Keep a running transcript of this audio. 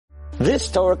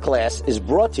This Torah class is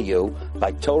brought to you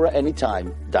by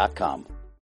TorahAnytime.com.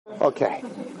 Okay,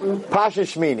 Parsha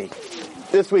Shmini,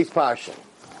 this week's Parsha.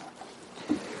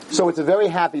 So it's a very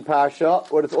happy Parsha,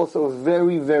 but it's also a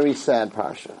very, very sad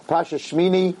Parsha. Parsha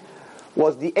Shmini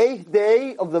was the 8th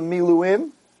day of the Miluim,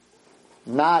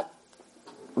 not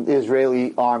the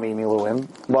Israeli army Miluim,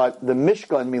 but the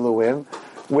Mishkan Miluim,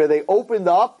 where they opened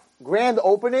up, grand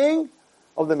opening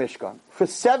of the Mishkan. For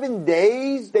 7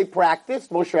 days they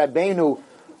practiced. Moshe Rabbeinu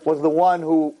was the one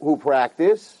who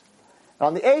practiced. And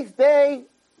on the 8th day,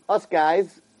 us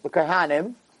guys, the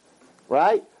Kohanim,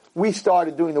 right, we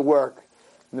started doing the work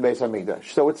in the Beis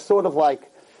HaMikdash. So it's sort of like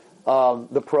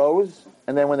the pros,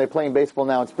 and then when they're playing baseball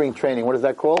now in spring training, what is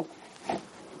that called?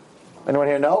 Anyone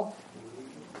here know?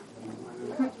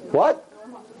 What?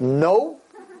 No?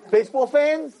 Baseball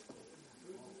fans?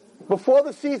 Before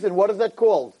the season, what is that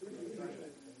called?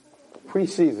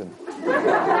 Preseason.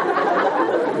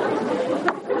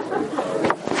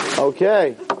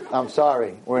 Okay. I'm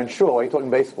sorry. We're in shul. Why are you talking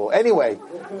baseball? Anyway,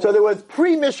 so there was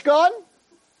pre-Mishkan,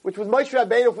 which was Moshe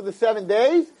Rabbeinu for the 7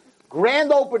 days.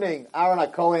 Grand opening, Aaron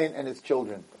HaKohen and his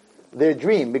children. Their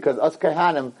dream, because us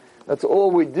Kohanim, that's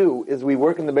all we do, is we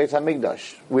work in the Beis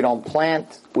HaMikdash. We don't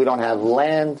plant. We don't have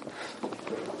land.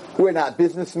 We're not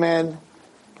businessmen.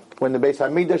 When the Beis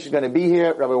HaMikdash is going to be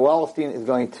here, Rabbi Wallerstein is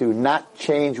going to not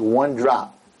change one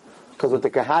drop. Because what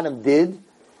the Kohanim did,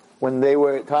 when they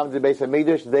were coming to the Beis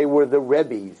HaMikdash, they were the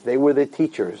Rebbes. They were the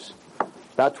teachers.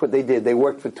 That's what they did. They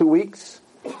worked for 2 weeks.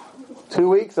 2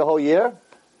 weeks, a whole year.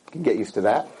 You can get used to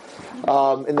that.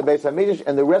 In the Beis HaMikdash,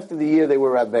 and the rest of the year they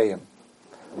were Rabbeim.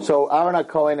 So Aaron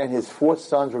HaKohen and his 4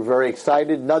 sons were very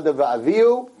excited. Nadav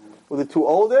v'Avihu were the 2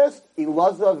 oldest.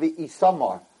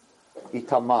 Elazar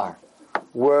Itamar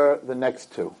were the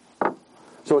next 2.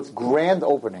 So it's grand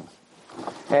opening.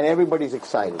 And everybody's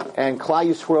excited. And Klal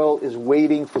Yisrael is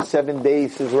waiting for 7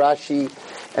 days, says Rashi,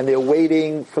 and they're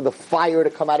waiting for the fire to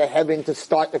come out of heaven to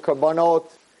start the Karbanot.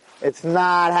 It's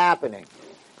not happening.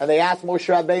 And they ask Moshe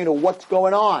Rabbeinu, what's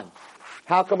going on?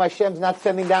 How come Hashem's not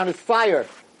sending down his fire?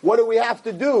 What do we have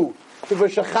to do to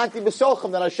v'shachanti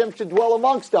b'sochem, that Hashem should dwell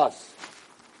amongst us?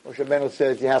 Moshe Rabbeinu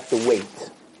says you have to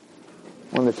wait.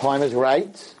 When the time is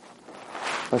right,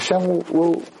 Hashem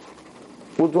will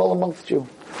dwell amongst you.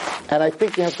 And I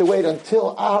think you have to wait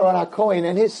until Aaron HaKohen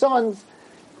and his sons,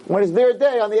 when it's their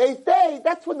day, on the 8th day,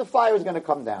 that's when the fire is going to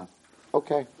come down.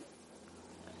 Okay.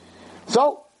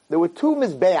 So, there were 2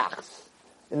 Mizbeachs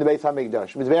in the Beis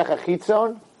HaMikdash. Mizbeach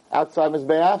HaChitzon, outside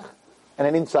Mizbeach, and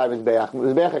an inside Mizbeach.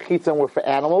 Mizbeach HaChitzon were for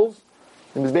animals.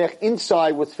 The Mizbeach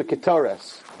inside was for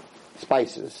ketores,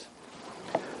 spices.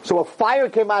 So a fire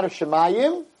came out of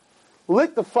Shemayim,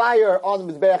 lit the fire on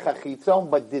the Mizbeach HaChitzon,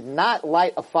 but did not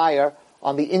light a fire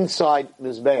on the inside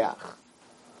Mizbeach.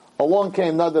 Along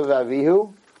came Nadav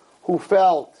v'Avihu, who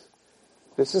felt,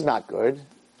 this is not good,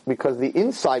 because the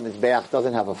inside Mizbeach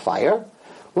doesn't have a fire.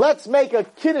 Let's make a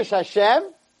Kiddush Hashem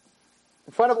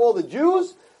in front of all the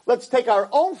Jews. Let's take our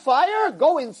own fire,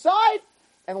 go inside,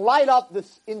 and light up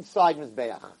this inside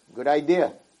Mizbeach. Good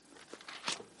idea.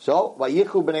 So,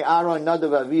 Vayichu b'nei Aaron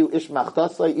Nadav v'Avihu ish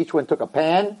machtasai, each one took a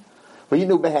pan.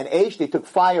 Vayinu behen eish, they took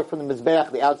fire from the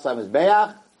Mizbeach, the outside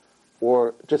Mizbeach,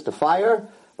 or just a fire.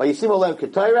 Vayisimu lehem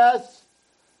ketores,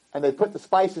 and they put the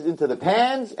spices into the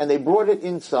pans, and they brought it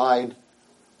inside.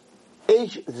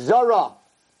 Eish zara,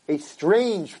 a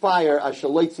strange fire, asher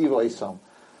lo tziva isam.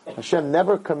 Hashem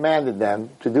never commanded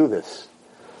them to do this.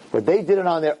 But they did it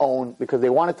on their own because they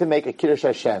wanted to make a Kiddush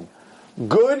Hashem.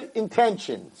 Good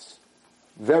intentions.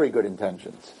 Very good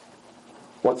intentions.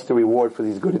 What's the reward for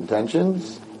these good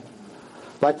intentions?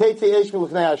 The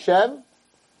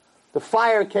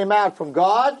fire came out from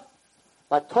God,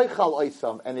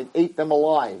 and it ate them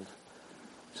alive.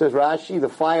 Says Rashi, the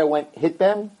fire hit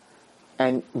them,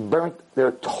 and burnt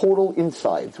their total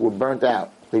insides were burnt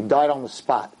out. They died on the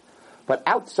spot. But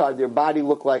outside their body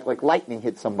looked like lightning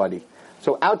hit somebody.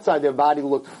 So outside their body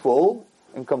looked full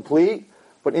and complete,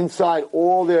 but inside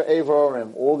all their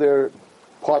Evarim, all their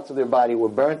parts of their body were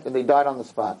burnt, and they died on the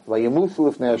spot.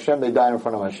 Vayamusu lifnei Hashem, they died in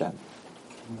front of Hashem.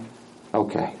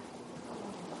 Okay.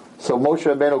 So Moshe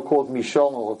Rabbeinu called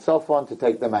Mishal and Tzafon to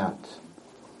take them out.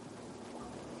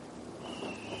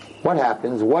 What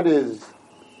happens? What is,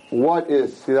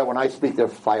 see that when I speak there are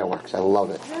fireworks, I love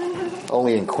it.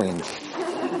 Only in Queens.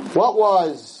 What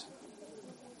was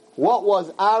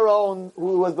Aaron,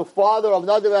 who was the father of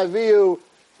Nadav Avihu,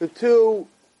 the 2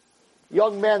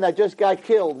 young men that just got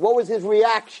killed, what was his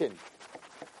reaction?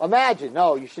 Imagine.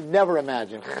 No, you should never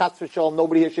imagine. Chatz v'shalom,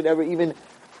 nobody here should ever even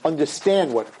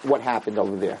understand what happened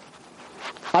over there.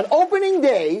 On opening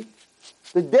day,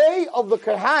 the day of the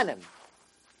Kohanim,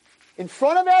 in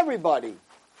front of everybody.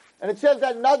 And it says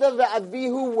that Nadav and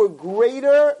Abihu were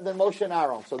greater than Moshe and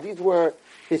Aaron. So these were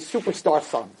his superstar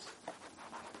sons.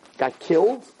 Got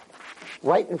killed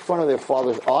right in front of their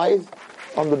father's eyes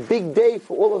on the big day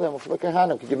for all of them. Look at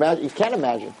Hannah. Could you imagine? You can't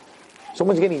imagine.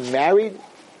 Someone's getting married,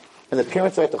 and the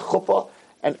parents are at the chuppah,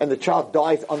 and the child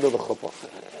dies under the chuppah.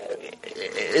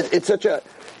 It's such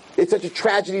a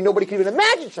tragedy. Nobody can even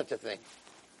imagine such a thing.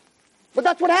 But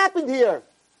that's what happened here.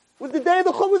 It was the day of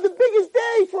the chuppah, was the biggest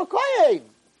day for a kohen.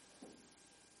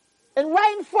 And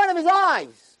right in front of his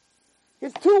eyes,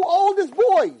 his two oldest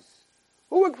boys,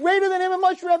 who were greater than him and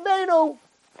Moshe Rabbeinu,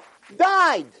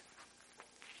 died.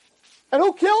 And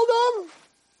who killed them?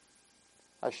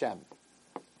 Hashem.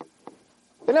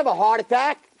 They didn't have a heart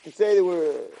attack to say they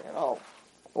were,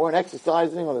 weren't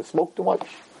exercising or they smoked too much.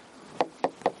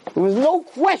 There was no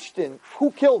question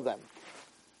who killed them.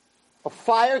 A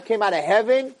fire came out of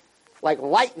heaven like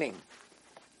lightning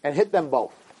and hit them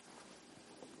both.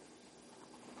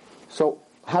 So,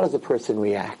 how does a person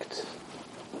react?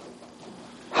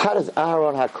 How does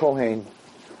Aaron HaKohen,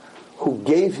 who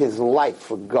gave his life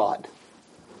for God,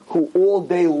 who all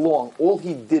day long, all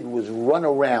he did was run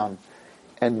around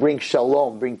and bring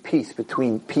shalom, bring peace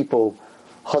between people,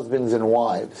 husbands and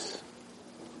wives,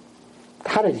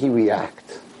 how did he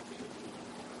react?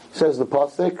 Says the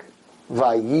pasuk,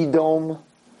 Vayidom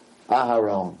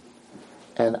Aharon.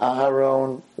 And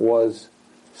Aharon was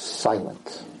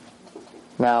silent.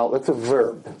 Now, that's a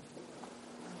verb.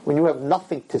 When you have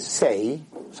nothing to say,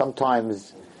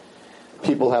 sometimes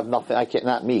people have nothing,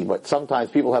 not me, but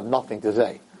sometimes people have nothing to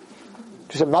say.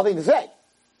 Just have nothing to say.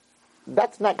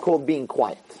 That's not called being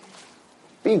quiet.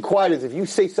 Being quiet is if you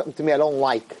say something to me I don't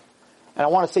like, and I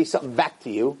want to say something back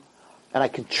to you, and I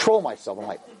control myself. I'm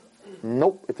like,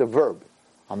 nope, it's a verb.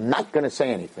 I'm not going to say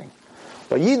anything.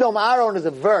 But Yidom Aaron is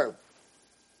a verb.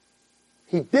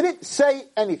 He didn't say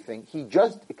anything. He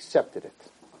just accepted it,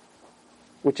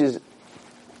 which is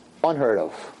unheard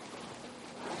of.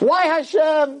 Why,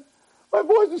 Hashem? My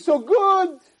boys are so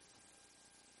good.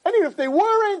 And even if they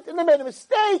weren't, and they made a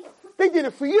mistake, they did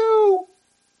it for you.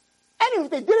 And even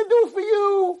if they didn't do it for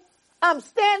you, I'm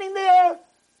standing there.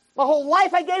 My whole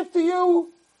life I gave to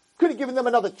you. Could have given them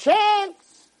another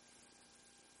chance.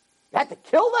 You had to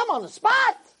kill them on the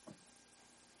spot.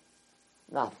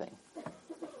 Nothing.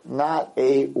 Not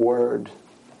a word.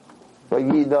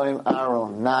 Vayidoim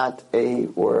Aaron, not a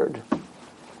word.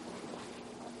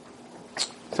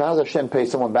 So how does Hashem pay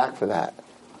someone back for that?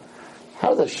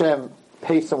 How does Hashem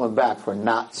pay someone back for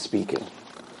not speaking?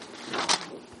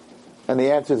 And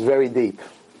the answer is very deep.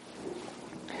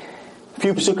 A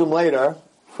few psukim later,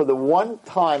 for the one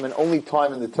time and only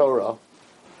time in the Torah,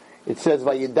 it says,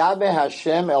 Vayidabe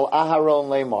Hashem el Aharon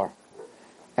lemar.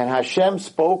 And Hashem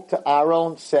spoke to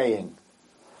Aaron saying,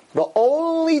 the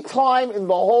only time in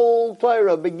the whole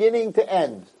Torah, beginning to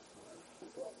end,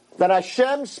 that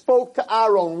Hashem spoke to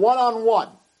Aaron one-on-one.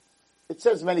 It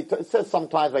says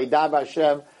sometimes, Vayidabe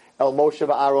Hashem el Moshe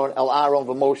v'Aaron, el Aaron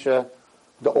v'Moshe.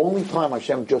 The only time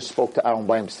Hashem just spoke to Aaron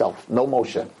by himself, no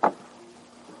Moshe,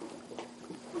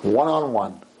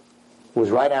 one-on-one, was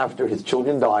right after his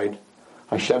children died.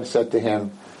 Hashem said to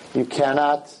him, you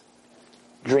cannot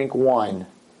drink wine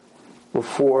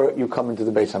before you come into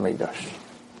the Beis HaMikdash.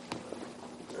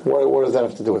 What does that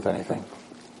have to do with anything?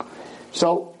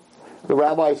 So, the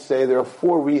rabbis say there are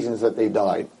 4 reasons that they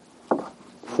died.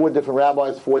 4 different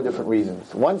rabbis, 4 different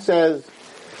reasons. One says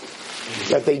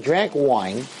that they drank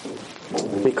wine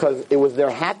because it was their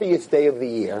happiest day of the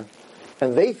year,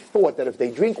 and they thought that if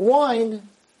they drink wine,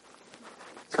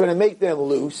 it's going to make them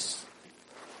loose,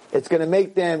 it's going to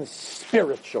make them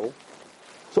spiritual.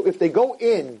 So if they go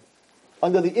in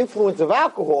under the influence of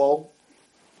alcohol,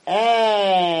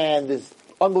 and this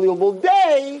unbelievable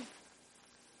day,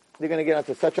 they're going to get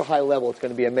onto such a high level, it's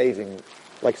going to be amazing.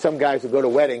 Like some guys who go to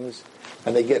weddings,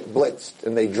 and they get blitzed,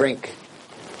 and they drink,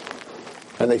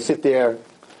 and they sit there,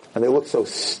 and they look so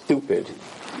stupid.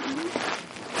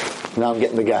 Now I'm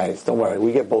getting the guys. Don't worry.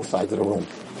 We get both sides of the room.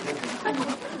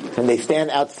 And they stand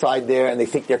outside there, and they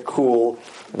think they're cool,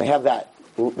 and they have that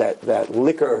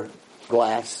liquor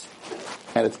glass,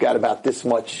 and it's got about this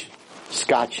much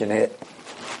scotch in it,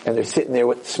 and they're sitting there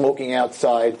with smoking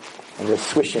outside, and they're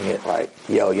swishing it like,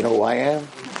 yo, you know who I am?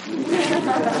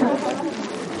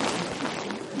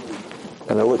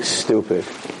 And it looks stupid.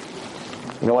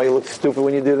 You know why you look stupid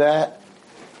when you do that?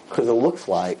 Because it looks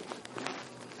like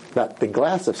that the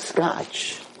glass of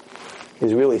scotch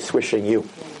is really swishing you.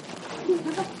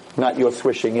 Not you're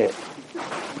swishing it.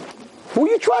 Who are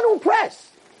you trying to impress?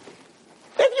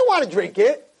 If you want to drink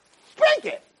it, drink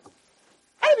it.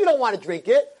 And if you don't want to drink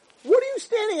it, what are you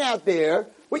standing out there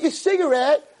with your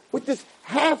cigarette with this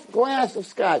half glass of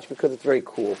scotch because it's very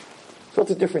cool. So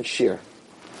it's a different shear.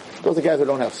 Those are guys who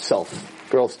don't have self.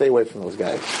 Girls, stay away from those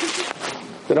guys.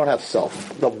 They don't have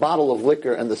self. The bottle of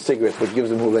liquor and the cigarettes, what gives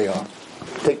them who they are.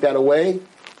 Take that away,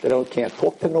 can't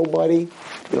talk to nobody.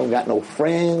 They don't got no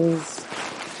friends.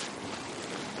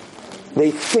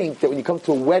 They think that when you come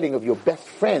to a wedding of your best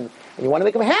friend and you want to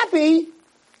make them happy,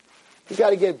 you got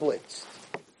to get blitzed.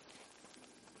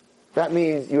 That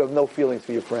means you have no feelings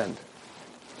for your friend.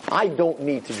 I don't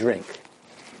need to drink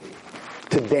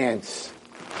to dance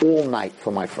all night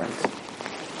for my friend.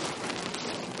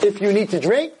 If you need to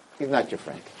drink, he's not your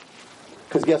friend.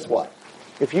 Because guess what?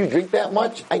 If you drink that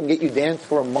much, I can get you dance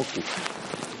for a monkey.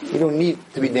 You don't need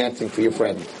to be dancing for your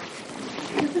friend.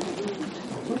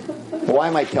 Why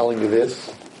am I telling you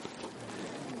this?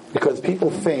 Because people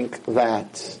think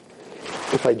that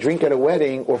if I drink at a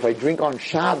wedding or if I drink on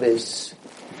Shabbos,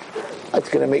 that's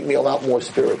going to make me a lot more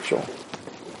spiritual.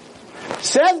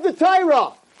 Says the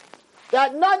Torah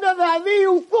that none of the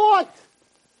Avihu thought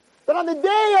that on the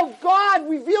day of God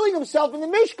revealing himself in the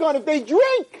Mishkan, if they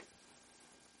drink,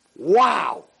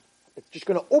 wow, it's just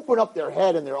going to open up their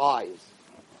head and their eyes.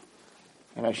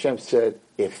 And Hashem said,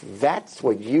 if that's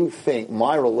what you think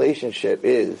my relationship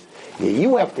is,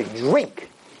 you have to drink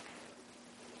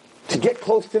to get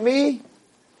close to me,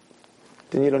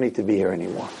 then you don't need to be here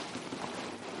anymore.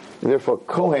 And therefore,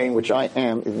 Kohen, which I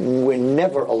am, we're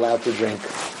never allowed to drink.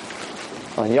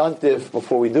 On Yantif,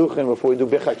 before we do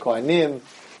Bechak Kohanim,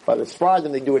 by the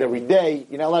Sfardim, they do it every day.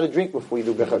 You're not allowed to drink before you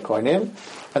do Bechak Kohanim.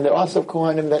 And there are also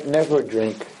Kohanim that never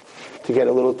drink to get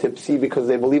a little tipsy because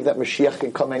they believe that Mashiach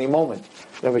can come any moment.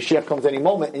 When Mashiach comes any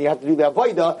moment and you have to do the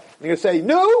Avodah, and you're going to say,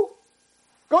 no!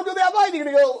 Go do the Avodah! You're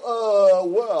going to go,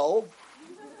 well,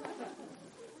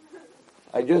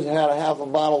 I just had a half a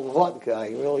bottle of vodka. I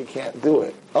really can't do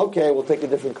it. Okay, we'll take a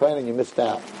different Kohen and you missed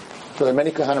out. So there are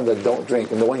many Kohanim that don't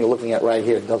drink, and the one you're looking at right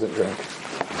here doesn't drink.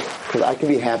 Because I can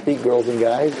be happy, girls and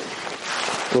guys,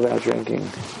 without drinking.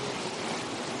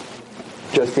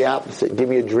 Just the opposite. Give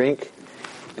me a drink,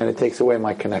 and it takes away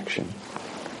my connection.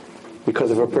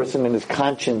 Because if a person in his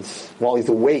conscience, while he's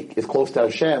awake, is close to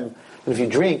Hashem, and if you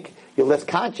drink, you're less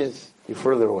conscious, you're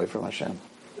further away from Hashem.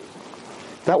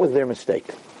 That was their mistake.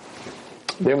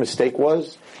 Their mistake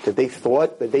was that they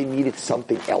thought that they needed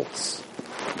something else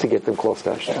to get them close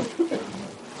to Hashem.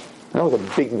 That was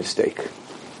a big mistake.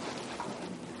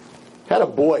 I had a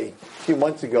boy a few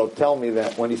months ago tell me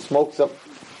that when he smokes up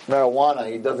marijuana,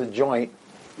 he does a joint,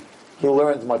 he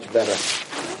learns much better.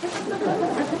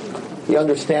 He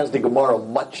understands the Gemara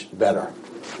much better.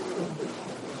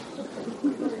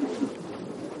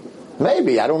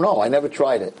 Maybe, I don't know. I never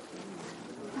tried it.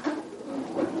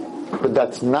 But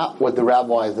that's not what the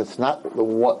rabbis,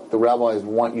 what the rabbis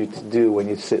want you to do when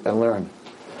you sit and learn.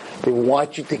 They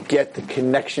want you to get the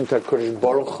connection to HaKadosh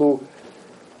Baruch Hu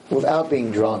without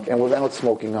being drunk and without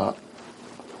smoking up.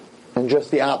 And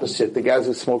just the opposite. The guys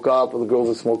who smoke up or the girls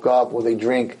who smoke up or they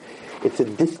drink, it's a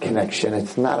disconnection.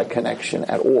 It's not a connection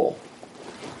at all.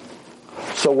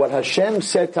 So what Hashem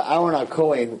said to Aaron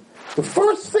HaKohen, the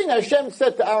first thing Hashem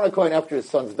said to Aaron HaKohen after his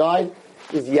sons died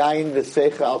is Yain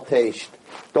v'seicha al teisht.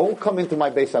 Don't come into my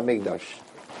Beis HaMikdash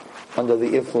under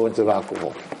the influence of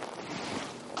alcohol.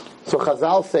 So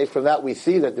Chazal say from that we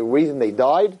see that the reason they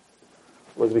died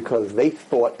was because they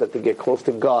thought that to get close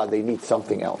to God they need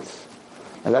something else.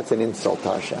 And that's an insult to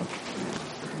Hashem.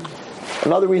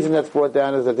 Another reason that's brought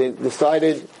down is that they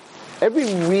decided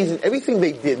everything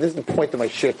they did, this is the point of my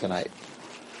shir tonight,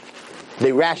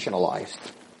 they rationalized.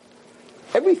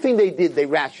 Everything they did, they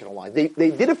rationalized. They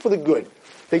did it for the good.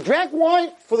 They drank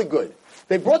wine for the good.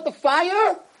 They brought the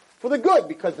fire for the good,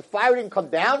 because the fire didn't come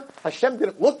down, Hashem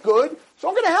didn't look good, so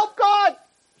I'm going to help God.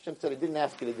 Hashem said, I didn't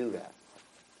ask you to do that.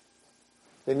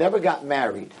 They never got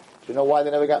married. Do you know why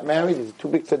they never got married? These are two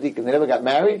big tzaddikim. They never got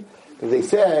married because they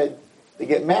said they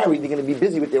get married, they're going to be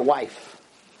busy with their wife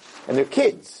and their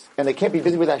kids. And they can't be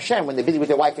busy with Hashem when they're busy with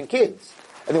their wife and kids.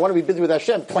 And they want to be busy with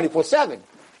Hashem 24/7,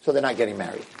 so they're not getting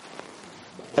married.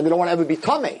 And they don't want to ever be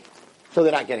tamei, so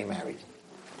they're not getting married.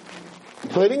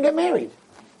 So they didn't get married.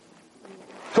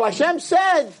 So Hashem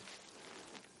said,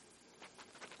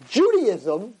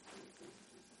 Judaism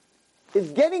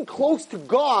is getting close to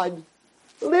God,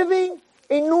 living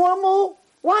a normal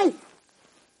life.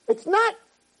 It's not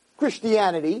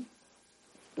Christianity,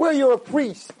 where you're a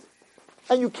priest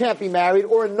and you can't be married,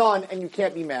 or a nun and you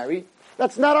can't be married.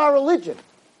 That's not our religion.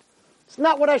 It's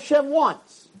not what Hashem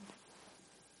wants.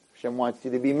 Hashem wants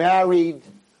you to be married,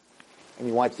 and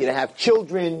He wants you to have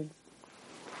children,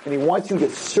 and He wants you to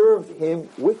serve Him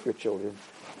with your children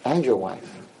and your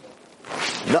wife.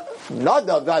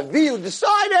 Nadav Avihu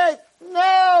decided,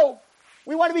 no,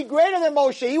 We want to be greater than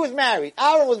Moshe. He was married.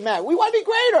 Aaron was married. We want to be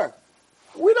greater.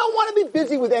 We don't want to be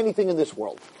busy with anything in this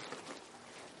world.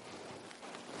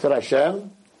 Said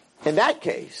Hashem, in that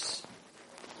case,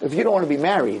 if you don't want to be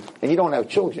married, and you don't have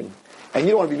children, and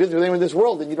you don't want to be busy with anyone in this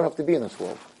world, then you don't have to be in this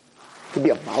world. To be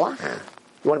a malach?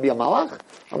 You want to be a malach?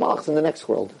 A malach's in the next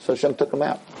world. So Hashem took him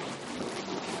out.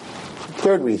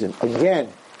 Third reason, again,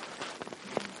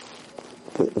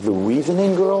 the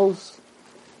reasoning, girls,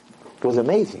 was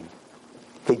amazing.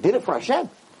 They did it for Hashem.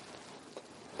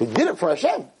 They did it for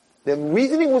Hashem. The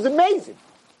reasoning was amazing.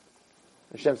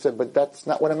 Hashem said, but that's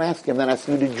not what I'm asking. I'm not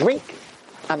asking you to drink.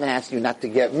 I'm not asking you not to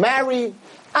get married.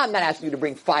 I'm not asking you to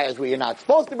bring fires where you're not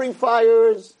supposed to bring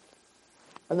fires.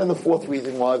 And then the fourth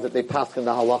reason was that they passed in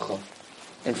the halacha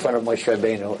in front of Moshe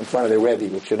Rabbeinu, in front of their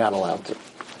Rebbe, which you're not allowed to.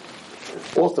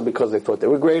 Also because they thought they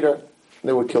were greater,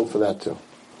 they were killed for that too.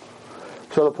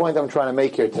 So the point I'm trying to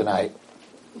make here tonight,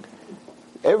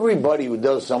 everybody who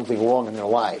does something wrong in their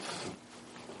life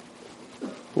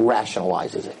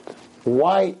rationalizes it.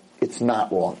 Why it's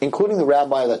not wrong, including the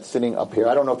rabbi that's sitting up here.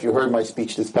 I don't know if you heard my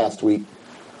speech this past week.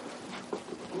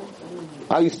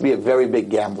 I used to be a very big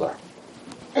gambler.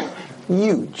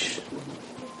 Huge.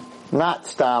 Not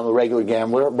Stam, a regular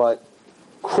gambler, but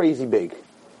crazy big.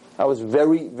 I was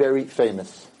very, very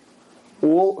famous.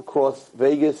 All across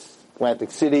Vegas,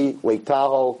 Atlantic City, Lake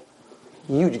Tahoe.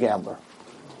 Huge gambler.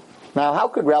 Now, how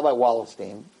could Rabbi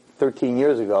Wallerstein, 13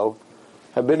 years ago,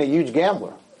 have been a huge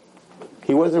gambler?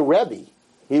 He was a Rebbe.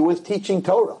 He was teaching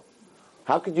Torah.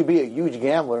 How could you be a huge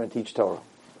gambler and teach Torah?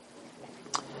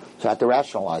 So I had to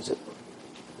rationalize it.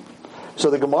 So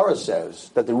the Gemara says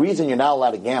that the reason you're not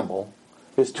allowed to gamble,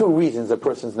 there's two reasons a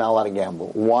person's not allowed to gamble.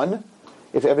 One,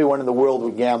 if everyone in the world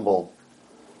would gamble,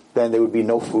 then there would be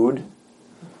no food,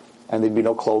 and there'd be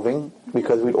no clothing,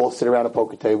 because we'd all sit around a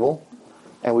poker table,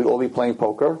 and we'd all be playing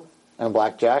poker, and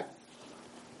blackjack,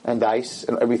 and dice,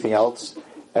 and everything else,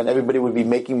 and everybody would be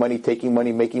making money, taking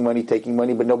money, making money, taking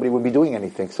money, but nobody would be doing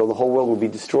anything, so the whole world would be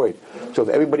destroyed. So if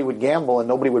everybody would gamble and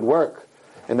nobody would work,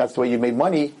 and that's the way you made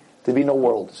money, there'd be no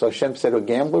world. So Hashem said, a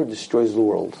gambler destroys the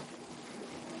world.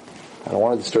 I don't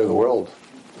want to destroy the world.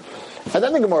 And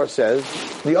then the Gemara says,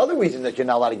 the other reason that you're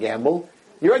not allowed to gamble,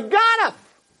 you're a ganef.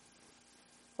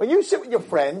 When you sit with your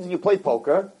friends and you play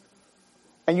poker,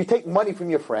 and you take money from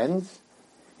your friends,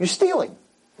 you're stealing.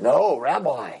 No,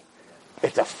 Rabbi,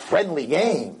 it's a friendly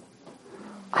game.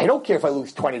 I don't care if I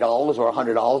lose $20 or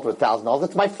 $100 or $1,000.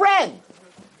 It's my friend.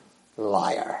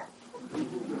 Liar.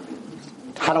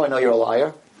 How do I know you're a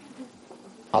liar?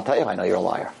 I'll tell you how I know you're a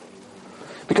liar.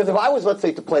 Because if I was, let's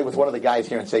say, to play with one of the guys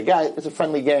here and say, guys, it's a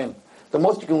friendly game. The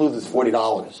most you can lose is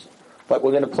 $40. But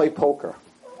we're going to play poker.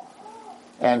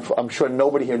 And I'm sure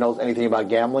nobody here knows anything about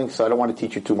gambling, so I don't want to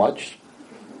teach you too much.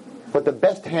 But the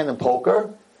best hand in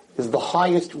poker is the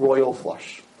highest royal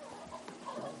flush.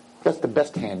 That's the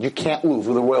best hand. You can't lose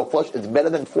with a royal flush. It's better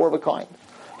than 4 of a kind.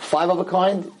 5 of a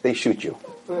kind, they shoot you.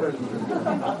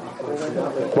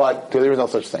 But there is no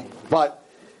such thing. But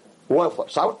royal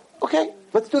flush. So, okay,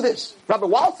 let's do this. Rabbi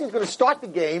Wallerstein is going to start the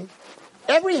game.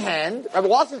 Every hand, Rabbi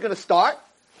Wallerstein is going to start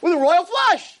with a royal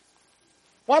flush.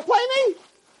 Want to play me?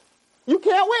 You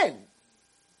can't win.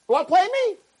 You want to play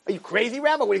me? Are you crazy,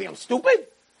 Rabbi? What do you think, I'm stupid?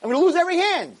 I'm going to lose every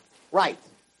hand. Right.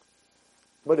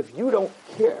 But if you don't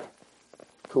care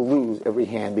to lose every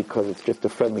hand because it's just a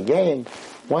friendly game,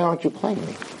 why aren't you playing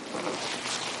me?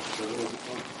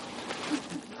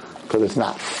 Because it's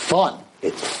not fun.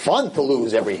 It's fun to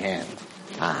lose every hand.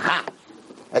 Aha.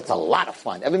 That's a lot of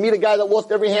fun. Ever meet a guy that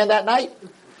lost every hand that night?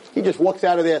 He just walks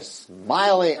out of there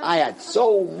smiling. I had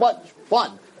so much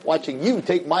fun watching you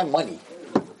take my money.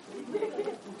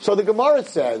 So the Gemara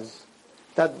says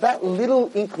that little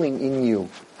inkling in you,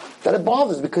 that it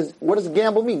bothers, because what does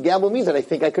gamble mean? Gamble means that I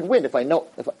think I could win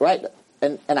right?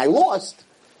 And I lost.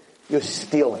 You're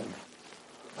stealing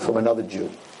from another Jew.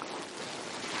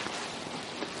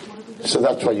 So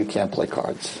that's why you can't play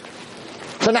cards.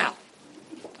 So now,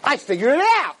 I figured it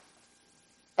out.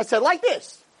 I said like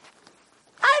this.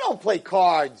 I don't play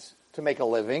cards to make a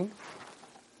living.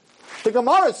 The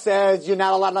Gemara says you're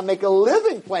not allowed to make a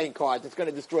living playing cards. It's going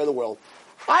to destroy the world.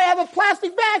 I have a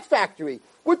plastic bag factory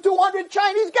with 200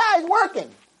 Chinese guys working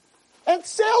and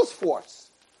sales force.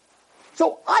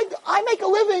 So I make a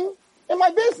living in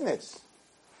my business.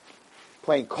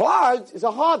 Playing cards is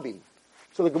a hobby.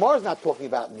 So the Gemara is not talking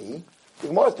about me. The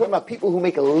Gemara is talking about people who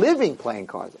make a living playing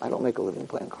cards. I don't make a living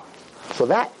playing cards. So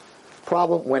that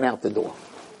problem went out the door.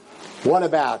 What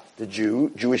about the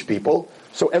Jewish people?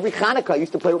 So every Hanukkah I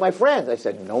used to play with my friends. I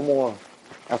said, no more.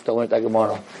 After I learned that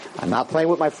Gemara, I'm not playing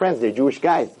with my friends. They're Jewish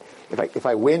guys. If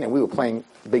I win and we were playing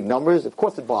big numbers, of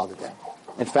course it bothered them.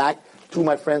 In fact, two of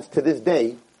my friends to this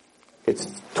day,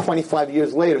 it's 25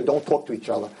 years later, don't talk to each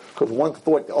other. Because one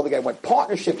thought the other guy went,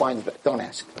 partnership binds back. Don't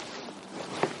ask.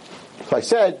 So I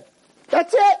said,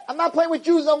 that's it. I'm not playing with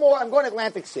Jews no more. I'm going to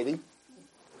Atlantic City.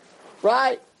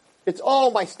 Right? It's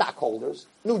owned by stockholders.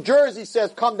 New Jersey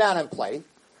says, come down and play.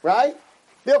 Right?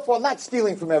 Therefore, I'm not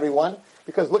stealing from everyone.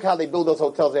 Because look how they build those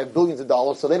hotels. They have billions of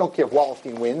dollars, so they don't care if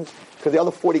Wallerstein wins. Because the other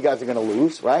 40 guys are going to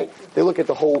lose. Right? They look at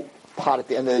the whole pot at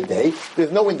the end of the day.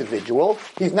 There's no individual.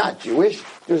 He's not Jewish.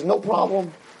 There's no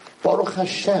problem. Baruch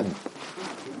Hashem.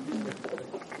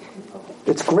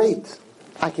 It's great.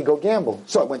 I could go gamble.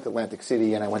 So I went to Atlantic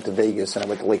City, and I went to Vegas, and I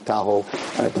went to Lake Tahoe,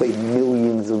 and I played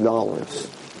millions of dollars.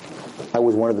 I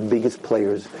was one of the biggest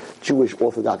players, Jewish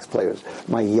Orthodox players.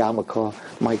 My yarmulke,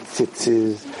 my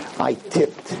tzitzis, I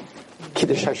tipped,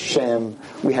 Kiddush Hashem.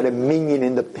 We had a minyan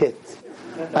in the pit.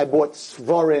 I bought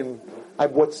svarim.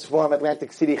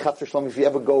 Atlantic City, Chatzar Shalom. If you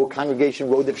ever go, Congregation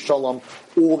Rodef Shalom,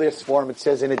 all their svarim, it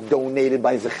says in it, donated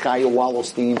by Zechariah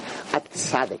Wallerstein. A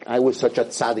tzaddik. I was such a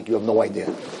tzaddik, you have no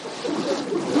idea.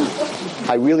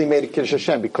 I really made a Kiddush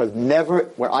Hashem because never,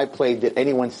 where I played, did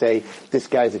anyone say, this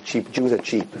guy's a cheap, Jews are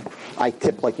cheap. I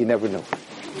tipped like you never knew.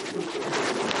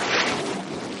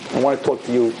 I want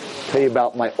to tell you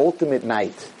about my ultimate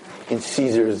night in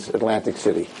Caesars Atlantic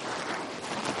City.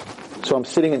 So I'm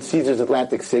sitting in Caesars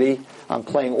Atlantic City. I'm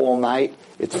playing all night.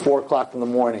 It's 4 o'clock in the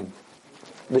morning.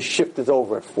 The shift is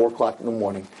over at 4 o'clock in the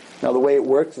morning. Now the way it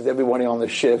works is everybody on the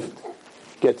shift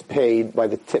gets paid by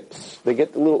the tips. They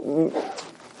get the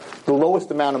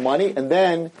lowest amount of money, and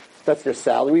then that's their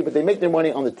salary, but they make their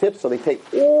money on the tips, so they take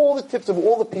all the tips of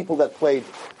all the people that played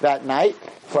that night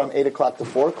from 8 o'clock to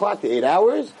 4 o'clock, the 8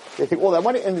 hours. They take all that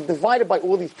money, and they divide it by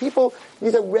all these people.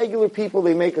 These are regular people.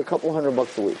 They make a couple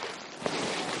 $100 a week.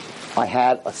 I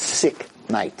had a sick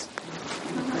night.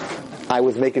 I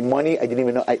was making money. I didn't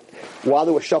even know. While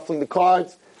they were shuffling the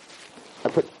cards, I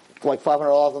put like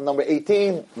 $500 on number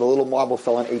 18. The little marble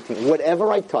fell on 18. Whatever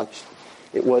I touched,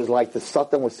 it was like the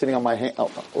Satan was sitting on my hand,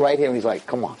 right here, and he's like,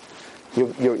 come on,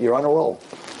 you're on a roll.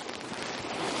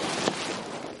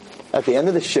 At the end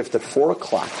of the shift at 4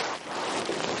 o'clock,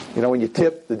 when you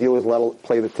tip, the dealers let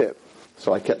play the tip.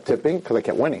 So I kept tipping because I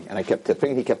kept winning, and I kept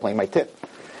tipping, and he kept playing my tip.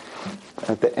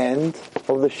 At the end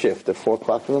of the shift at 4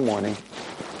 o'clock in the morning,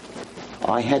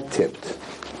 I had tipped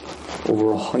over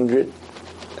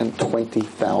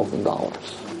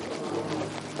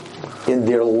 $120,000. In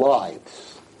their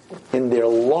lives,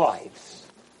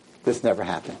 this never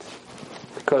happened.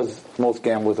 Because most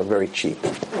gamblers are very cheap.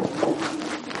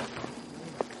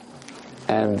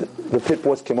 And the pit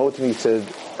boss came over to me and said,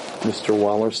 Mr.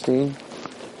 Wallerstein,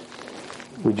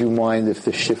 would you mind if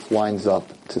the shift winds up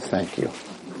to thank you?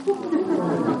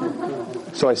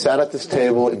 So I sat at this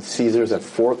table in Caesars at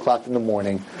 4 o'clock in the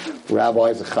morning,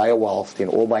 Rabbi Zechariah Wallerstein,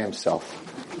 all by himself.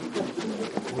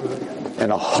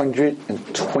 And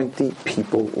 120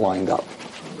 people lined up.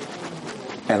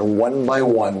 And one by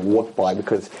one walked by,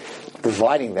 because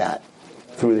dividing that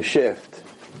through the shift,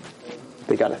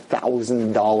 they got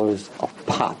 $1,000 a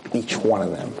pop, each one of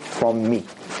them, from me.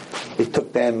 It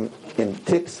took them, in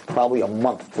tips, probably a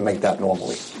month to make that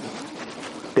normally.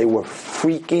 They were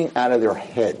freaking out of their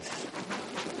heads.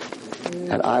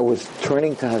 And I was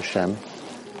turning to Hashem.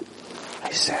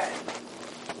 I said,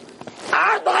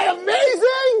 aren't I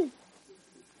amazing?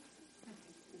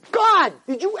 God,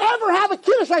 did you ever have a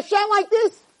Kiddush Hashem like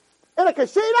this? In a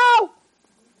casino?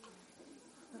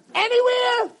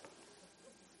 Anywhere?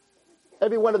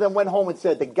 Every one of them went home and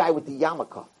said, the guy with the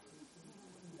yarmulke,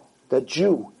 the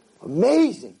Jew,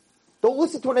 amazing. Don't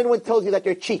listen to when anyone tells you that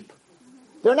they're cheap.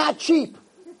 They're not cheap.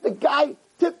 The guy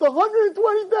tipped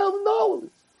 $120,000.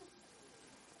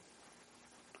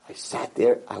 I sat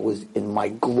there. I was in my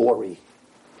glory.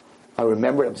 I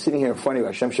remember I'm sitting here in front of you.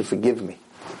 Hashem should forgive me.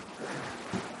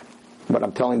 But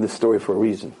I'm telling this story for a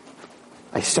reason.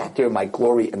 I sat there in my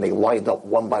glory, and they lined up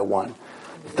one by one.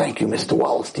 Thank you, Mr.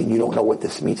 Wallerstein. You don't know what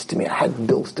this means to me. I had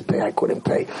bills to pay. I couldn't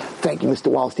pay. Thank you,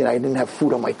 Mr. Wallerstein. I didn't have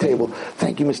food on my table.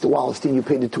 Thank you, Mr. Wallerstein. You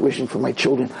paid the tuition for my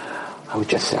children. I was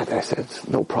just sat there. I said,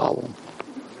 no problem.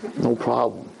 No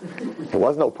problem. It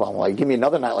was no problem. Like, give me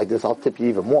another night like this, I'll tip you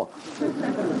even more.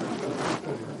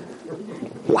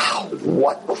 Wow.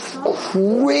 What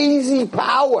crazy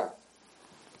power.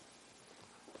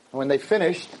 When they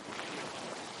finished,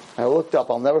 I looked up.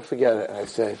 I'll never forget it. I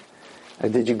said, I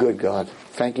did you good, God.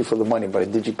 Thank you for the money, but I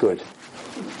did you good.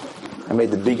 I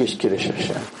made the biggest Kiddush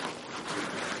Hashem.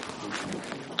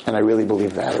 And I really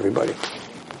believe that, everybody.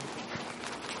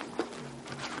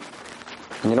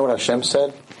 And you know what Hashem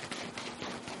said?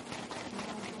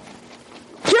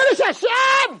 Kiddush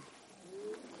Hashem!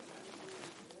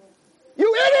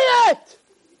 You idiot!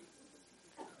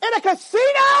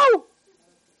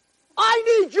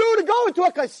 into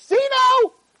a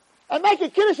casino and make a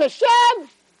Kiddush Hashem?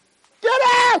 Get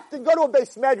out and go to a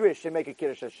Beis Medrash and make a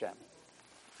Kiddush Hashem.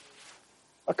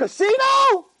 A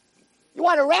casino? You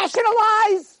want to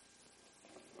rationalize?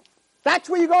 That's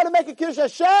where you go to make a Kiddush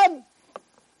Hashem?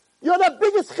 You're the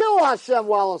biggest Chil Hashem,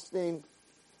 Wallerstein.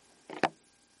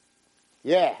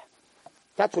 Yeah,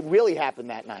 that's what really happened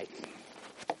that night.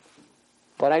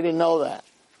 But I didn't know that.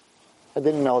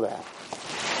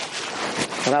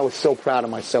 And I was so proud of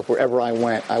myself. Wherever I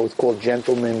went, I was called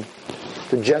gentleman,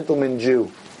 the gentleman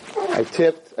Jew. I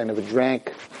tipped, I never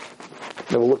drank,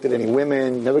 never looked at any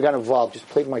women, never got involved, just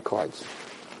played my cards.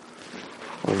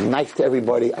 I was nice to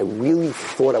everybody. I really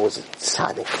thought I was a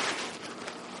tzaddik.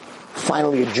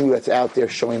 Finally a Jew that's out there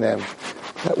showing them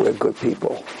that we're good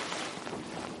people.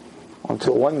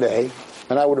 Until one day,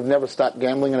 and I would have never stopped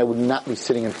gambling and I would not be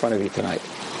sitting in front of you tonight.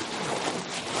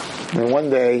 And one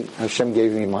day, Hashem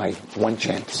gave me my one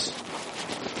chance.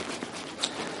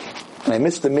 And I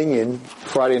missed the minyan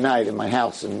Friday night in my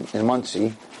house in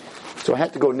Muncie, so I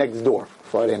had to go next door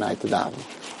Friday night to daven.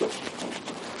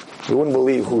 You wouldn't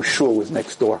believe whose shul was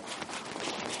next door.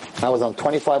 I was on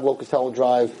 25 Locust Hollow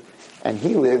Drive, and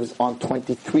he lives on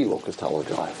 23 Locust Hollow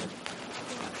Drive.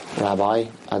 Rabbi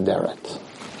Aderet.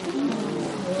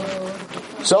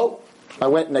 So, I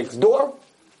went next door.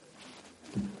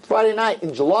 Friday night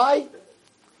in July,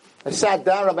 I sat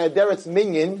down. Rabbi Aderet's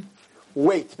minyan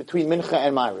waits between Mincha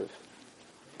and Ma'ariv.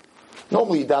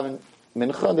 Normally you daven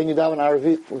Mincha, then you daven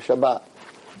Arivit or Shabbat.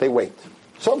 They wait.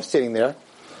 So I'm sitting there.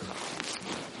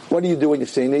 What do you do when you're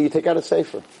sitting there? You take out a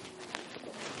sefer.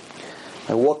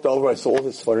 I walked over, I saw all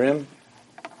his Sfarim.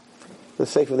 The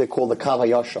sefer they call the Kav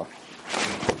HaYashar.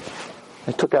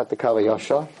 I took out the Kav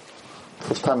HaYashar.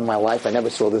 First time in my life, I never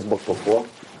saw this book before.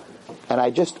 And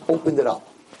I just opened it up.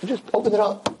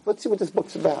 Let's see what this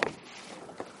book's about.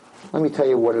 Let me tell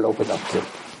you what it opened up to.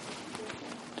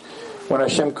 When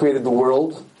Hashem created the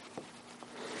world,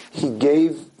 He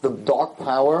gave the dark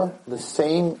power the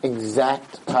same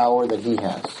exact power that He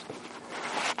has.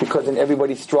 Because in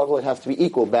everybody's struggle, it has to be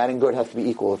equal. Bad and good has to be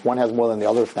equal. If one has more than the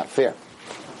other, it's not fair.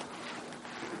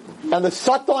 And the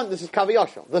Satan, this is Kav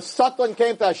HaYashar, the Satan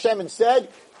came to Hashem and said,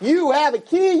 you have a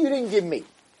key you didn't give me.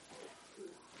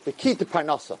 The key to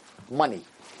Parnasa, money.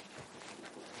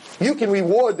 You can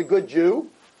reward the good Jew,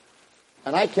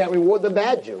 and I can't reward the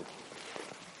bad Jew.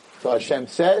 So Hashem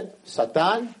said,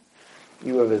 Satan,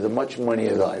 you have as much money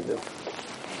as I do.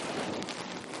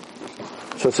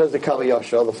 So it says the Kav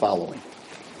HaYashar the following.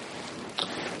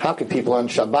 How can people on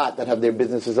Shabbat that have their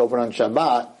businesses open on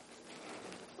Shabbat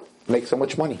make so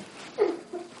much money?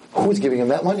 Who's giving them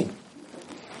that money?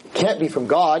 Can't be from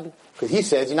God, because He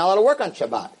says you're not allowed to work on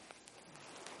Shabbat.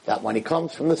 That money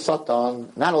comes from the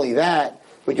Satan. Not only that,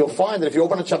 but you'll find that if you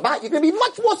open on Shabbat, you're going to be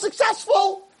much more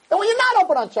successful than when you're not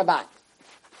open on Shabbat.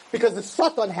 Because the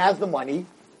Satan has the money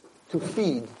to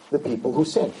feed the people who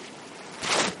sin.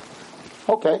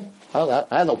 Okay, I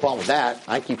had no problem with that.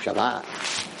 I keep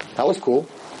Shabbat. That was cool.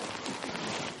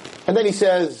 And then he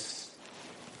says,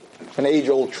 an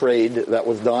age-old trade that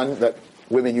was done that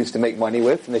women used to make money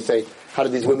with, and they say, how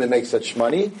did these women make such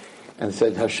money? And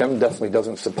said, Hashem definitely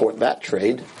doesn't support that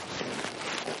trade.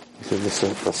 He says,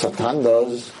 the Satan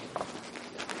does,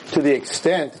 to the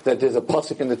extent that there's a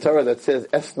pasuk in the Torah that says,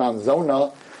 Esnan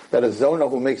Zona, that a Zona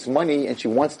who makes money and she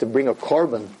wants to bring a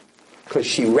carbon because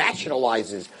she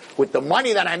rationalizes, with the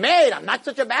money that I made, I'm not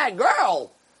such a bad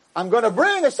girl. I'm going to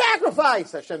bring a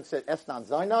sacrifice. Hashem said, Esnan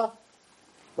Zona,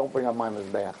 don't bring on my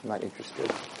mizbeach. I'm not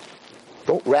interested.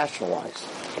 Don't rationalize.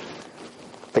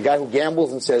 The guy who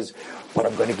gambles and says, but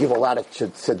I'm going to give a lot of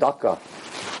tzedakah.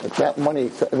 That money.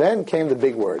 Then came the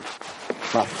big word.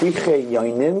 Mafiche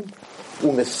yoinin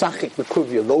umesachik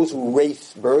bekuvia. Those who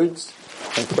race birds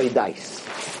and play dice.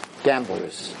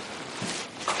 Gamblers.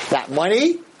 That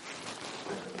money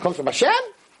comes from Hashem?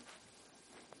 You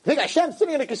think Hashem's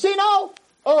sitting in a casino?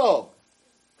 Oh,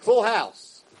 full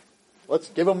house. Let's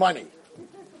give him money.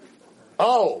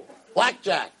 Oh,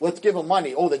 blackjack. Let's give him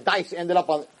money. Oh, the dice ended up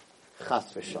on...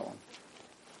 Chas v'shalom.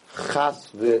 Chas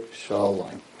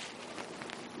v'shalom.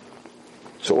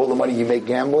 So all the money you make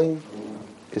gambling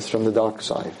is from the dark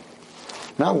side.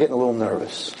 Now I'm getting a little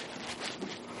nervous.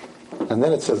 And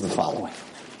then it says the following.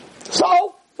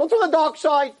 So it's from the dark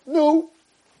side. No.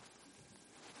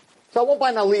 So I won't buy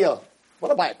an aliyah. I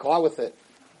want to buy a car with it.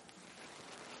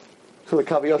 So the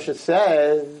Kav HaYashar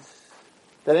says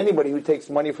that anybody who takes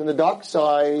money from the dark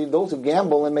side, those who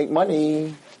gamble and make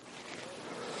money,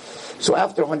 so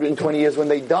after 120 years when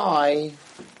they die,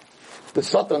 the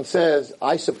Satan says,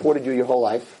 I supported you your whole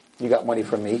life. You got money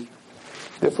from me.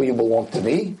 Therefore you belong to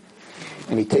me.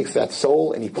 And he takes that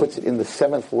soul and he puts it in the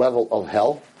 7th level of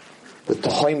hell. the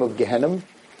time of Gehenna,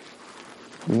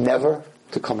 never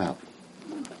to come out.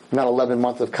 Not 11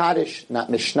 months of Kaddish, not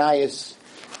Mishnayos.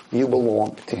 You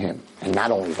belong to him. And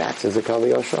not only that, says the Kav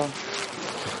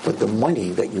Yashar, but the money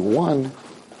that you won,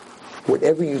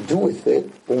 whatever you do with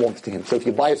it, belongs to him. So if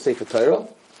you buy a Sefer Torah,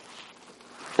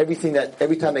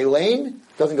 every time they lane,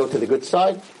 doesn't go to the good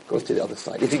side, goes to the other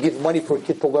side. If you give money for a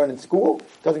kid to learn in school,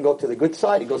 doesn't go to the good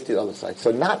side, it goes to the other side.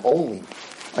 So not only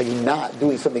are you not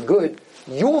doing something good,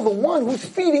 you're the one who's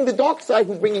feeding the dark side,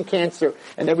 who's bringing cancer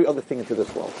and every other thing into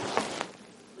this world.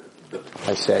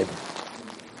 I said,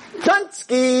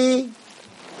 Dunsky!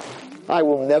 I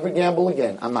will never gamble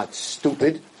again. I'm not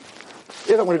stupid.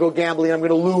 If I'm going to go gambling, I'm going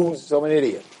to lose, so I'm an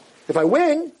idiot. If I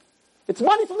win, it's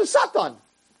money from the Satan.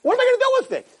 What am I going to do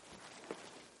with it?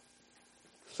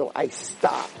 So I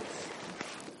stopped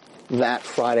that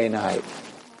Friday night.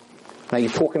 Now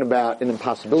you're talking about an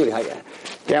impossibility.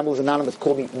 Gamblers Anonymous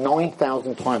called me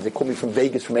 9,000 times. They called me from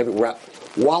Vegas, from everywhere.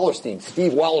 Steve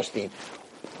Wallerstein.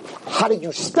 How did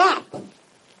you stop?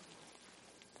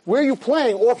 Where are you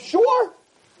playing? Offshore?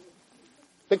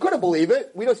 They couldn't believe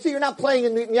it. We don't see you're not playing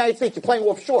in the United States. You're playing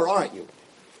offshore, aren't you?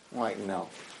 I'm like, no.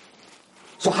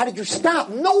 So how did you stop?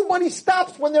 Nobody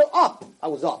stops when they're up. I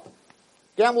was up.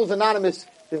 Gamblers Anonymous,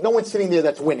 there's no one sitting there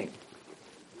that's winning.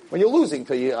 When you're losing,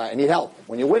 I need help.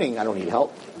 When you're winning, I don't need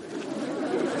help.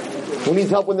 Who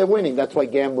needs help when they're winning? That's why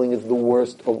gambling is the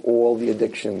worst of all the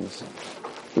addictions.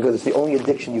 Because it's the only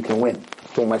addiction you can win.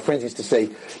 So when my friends used to say,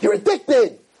 you're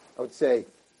addicted! I would say,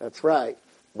 that's right,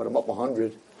 but I'm up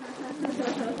 100.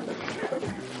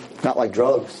 Not like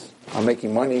drugs. I'm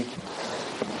making money.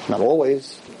 Not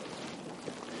always.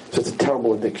 So it's a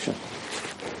terrible addiction.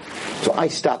 So I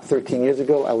stopped 13 years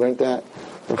ago. I learned that.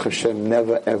 Baruch Hashem,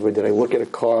 never ever did I look at a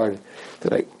card.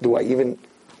 Do I even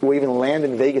land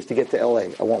in Vegas to get to LA?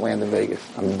 I won't land in Vegas.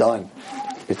 I'm done.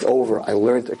 It's over. I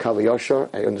learned a Kav Yashar.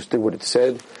 I understood what it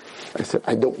said. I said,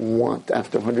 I don't want,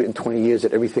 after 120 years,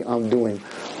 that everything I'm doing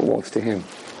belongs to him.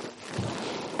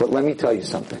 But let me tell you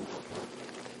something.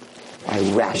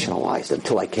 I rationalized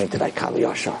until I came to that Kav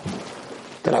Yashar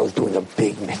that I was doing a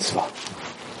big mitzvah.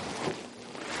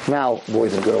 Now,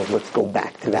 boys and girls, let's go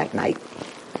back to that night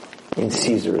in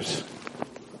Caesars,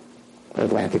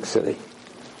 Atlantic City.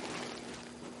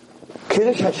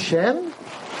 Kiddush Hashem?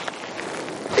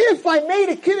 If I made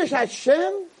a Kiddush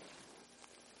Hashem,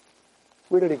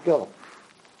 where did it go?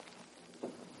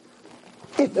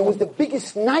 If it was the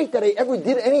biggest night that I ever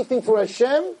did anything for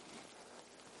Hashem,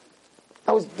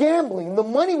 I was gambling. The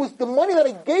money that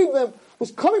I gave them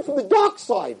was coming from the dark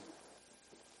side.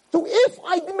 So if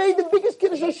I made the biggest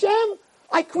Kiddush Hashem,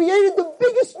 I created the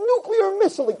biggest nuclear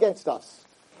missile against us.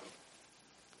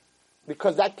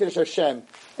 Because that Kiddush Hashem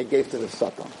I gave to the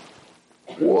Satan.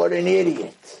 What an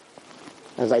idiot.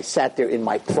 As I sat there in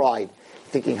my pride,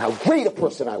 thinking how great a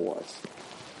person I was.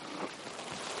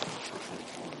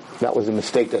 That was a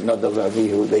mistake that Nadav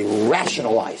Avihu, they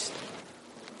rationalized.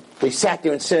 They sat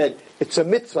there and said, it's a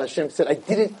mitzvah. Hashem said, I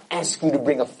didn't ask you to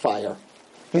bring a fire.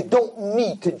 You don't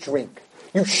need to drink.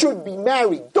 You should be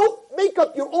married. Don't make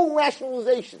up your own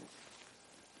rationalizations.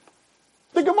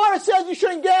 The Gemara says you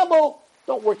shouldn't gamble.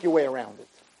 Don't work your way around it.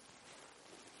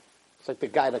 It's like the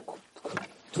guy that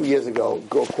 2 years ago, a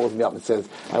girl calls me up and says,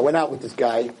 I went out with this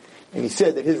guy, and he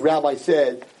said that his rabbi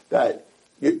said that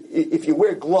if you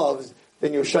wear gloves,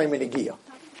 then you're Shayman Agia.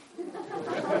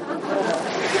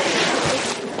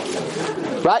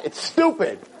 Right? It's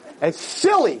stupid. And it's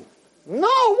silly. No,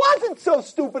 it wasn't so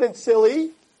stupid and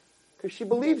silly. Because she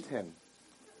believed him.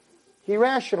 He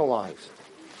rationalized.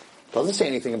 Doesn't say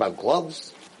anything about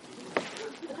gloves.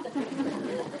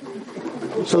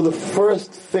 So the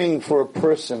first thing for a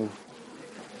person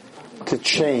to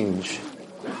change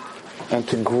and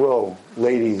to grow,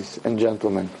 ladies and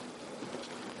gentlemen,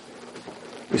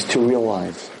 is to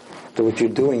realize that what you're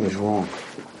doing is wrong.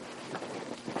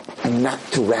 And not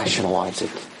to rationalize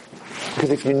it. Because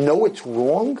if you know it's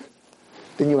wrong,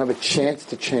 then you have a chance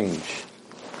to change.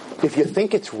 If you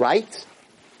think it's right,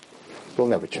 you'll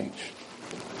never change.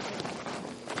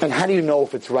 And how do you know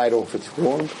if it's right or if it's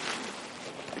wrong?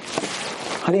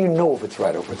 How do you know if it's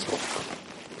right or if it's wrong?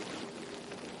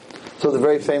 So the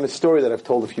very famous story that I've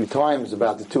told a few times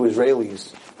about the two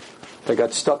Israelis that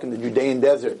got stuck in the Judean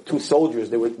desert, two soldiers,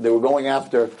 they were going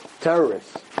after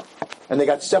terrorists. And they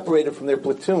got separated from their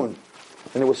platoon.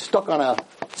 And they were stuck on a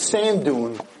sand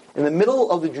dune in the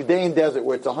middle of the Judean desert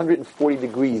where it's 140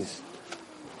 degrees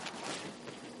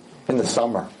in the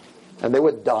summer. And they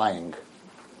were dying.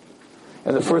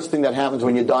 And the first thing that happens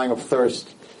when you're dying of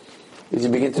thirst is you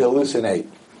begin to hallucinate.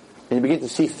 And you begin to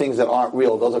see things that aren't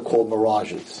real. Those are called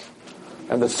mirages.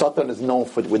 And the Satan is known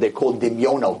for what they call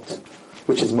dimyonot.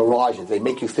 which is mirages. They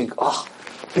make you think,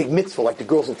 big mitzvah, like the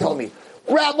girls will tell me,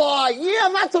 Rabbi, yeah,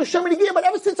 I'm not so Shemini Gear, but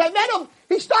ever since I met him,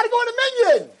 he started going to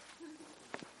Minyan.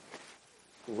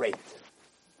 Great.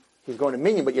 He's going to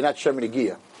Minyan, but you're not Shemini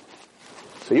Gear.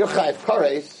 So you're Chayiv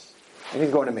Kares, and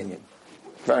he's going to Minyan.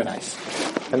 Very nice.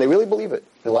 And they really believe it.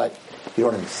 They're like, you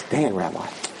don't understand, Rabbi.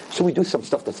 So we do some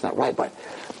stuff that's not right, but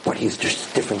he's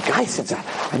just a different guy since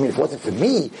I mean, if it wasn't for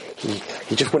me,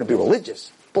 he just wouldn't be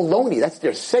religious. Baloney, that's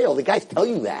their sale. The guys tell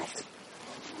you that.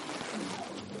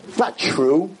 It's not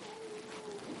true.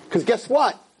 Because guess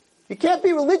what? You can't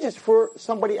be religious for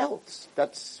somebody else.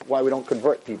 That's why we don't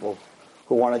convert people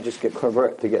who want to just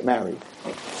convert to get married.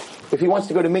 If he wants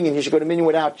to go to Minyan, he should go to Minyan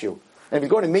without you. And if he's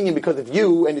going to Minyan because of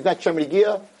you and he's not Shemini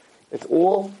Gear, it's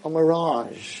all a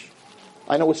mirage.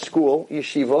 I know a school,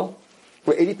 yeshiva,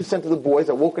 where 80% of the boys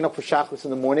are woken up for shachris in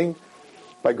the morning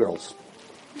by girls.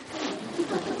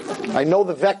 I know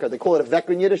the Vecker. They call it a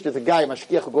Vecker in Yiddish. There's a guy, a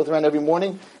mashgiach, who goes around every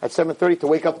morning at 7:30 to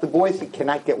wake up the boys. He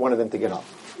cannot get one of them to get up.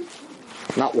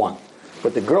 Not one.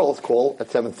 But the girls call at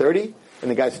 7:30,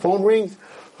 and the guy's phone rings.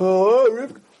 Oh,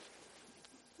 Rivka.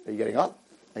 Are you getting up?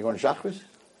 Are you going to shachris?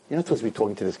 You're not supposed to be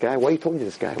talking to this guy. Why are you talking to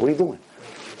this guy? What are you doing?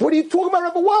 What are you talking about,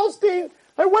 Rabbi Wildstein?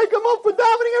 I wake him up for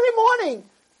davening every morning.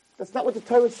 That's not what the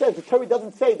Torah says. The Torah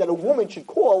doesn't say that a woman should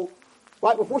call,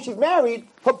 right before she's married,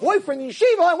 her boyfriend in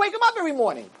yeshiva and wake him up every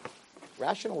morning.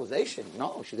 Rationalization.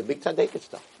 No, she's a big tzaddik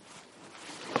stuff.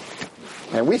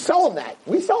 And we sell them that.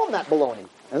 We sell them that baloney.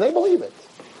 And they believe it.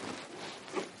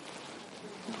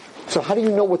 So how do you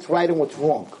know what's right and what's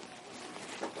wrong?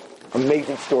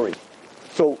 Amazing story.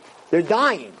 So they're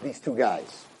dying, these two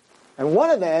guys. And one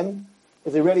of them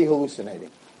is already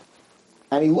hallucinating.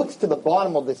 And he looks to the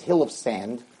bottom of this hill of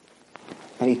sand,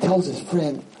 and he tells his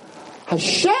friend,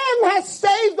 Hashem has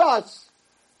saved us.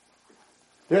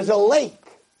 There's a lake.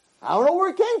 I don't know where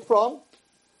it came from.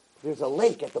 There's a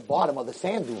lake at the bottom of the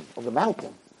sand dune, of the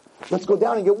mountain. Let's go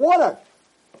down and get water.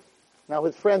 Now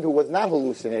his friend, who was not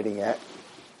hallucinating yet,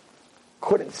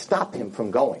 couldn't stop him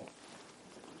from going.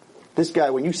 This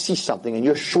guy, when you see something and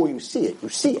you're sure you see it, you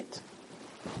see it.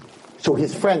 So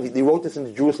his friend, he wrote this in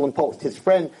the Jerusalem Post, his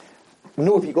friend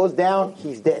knew if he goes down,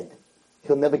 he's dead.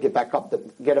 He'll never get back up,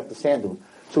 get up the sand dune.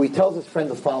 So he tells his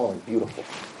friend the following, beautiful.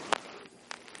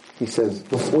 He says,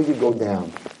 before you go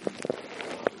down,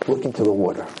 look into the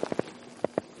water.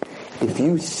 If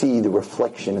you see the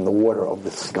reflection in the water of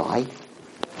the sky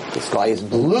is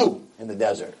blue in the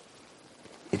desert.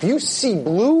 If you see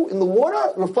blue in the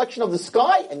water, reflection of the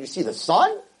sky, and you see the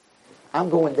sun, I'm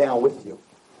going down with you.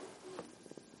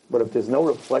 But if there's no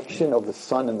reflection of the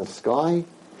sun in the sky,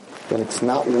 then it's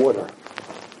not water.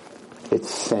 It's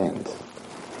sand.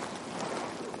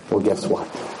 Well, guess what?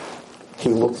 He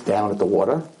looks down at the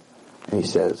water, and he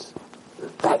says,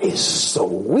 that is so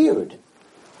weird.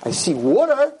 I see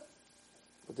water,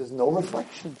 but there's no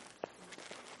reflection.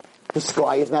 The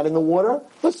sky is not in the water.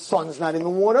 The sun's not in the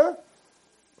water.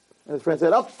 And his friend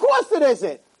said, of course it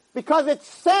isn't, because it's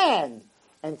sand.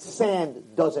 And sand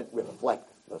doesn't reflect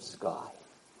the sky.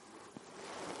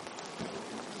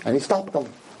 And he stopped them.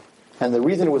 And the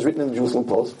reason it was written in the Jerusalem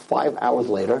Post, 5 hours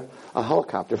later, a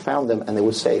helicopter found them and they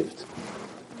were saved.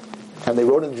 And they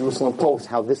wrote in the Jerusalem Post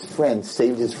how this friend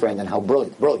saved his friend and how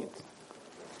brilliant.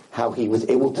 How he was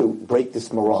able to break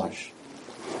this mirage.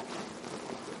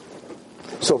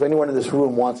 So if anyone in this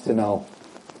room wants to know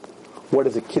what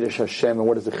is a Kiddush Hashem and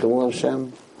what is a Chilul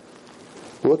Hashem,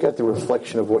 look at the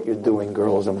reflection of what you're doing,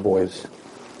 girls and boys,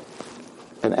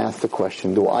 and ask the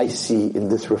question, do I see in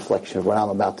this reflection of what I'm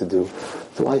about to do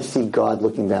I see God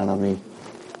looking down on me?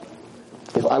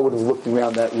 If I would have looked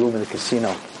around that room in the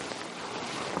casino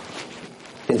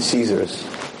in Caesars,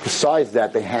 besides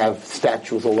that they have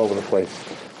statues all over the place,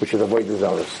 which is a way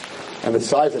desirous. And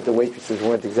besides that the waitresses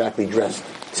weren't exactly dressed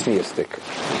tzniistic.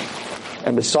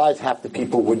 And besides half the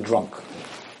people were drunk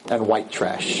and white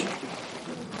trash.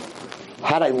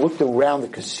 Had I looked around the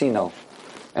casino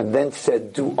and then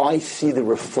said, do I see the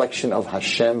reflection of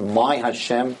Hashem, my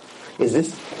Hashem? Is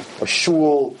this a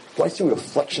shul? Do I see a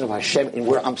reflection of Hashem in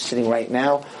where I'm sitting right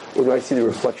now? Or do I see the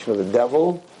reflection of the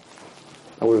devil?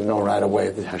 I would have known right away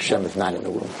that Hashem is not in the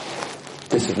room.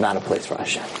 This is not a place for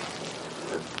Hashem.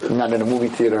 I'm not in a movie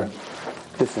theater.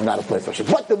 This is not a place for Hashem.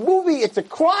 But the movie, it's a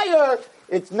crier.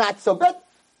 It's not so bad.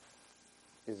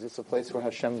 Is this a place where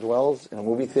Hashem dwells? In a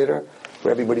movie theater?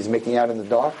 Where everybody's making out in the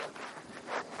dark?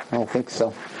 I don't think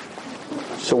so.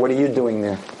 So what are you doing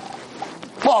there?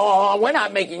 Oh, we're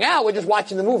not making out. We're just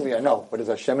watching the movie. I know. But is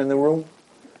Hashem in the room?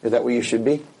 Is that where you should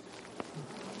be?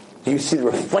 Do you see the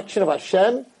reflection of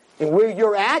Hashem in where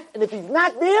you're at? And if He's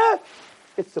not there,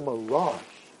 it's a mirage.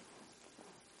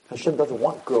 Hashem doesn't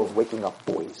want girls waking up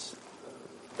boys.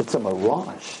 It's a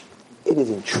mirage. It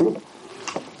isn't true.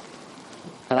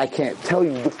 And I can't tell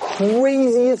you the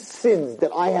craziest sins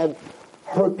that I have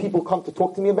heard people come to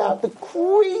talk to me about. The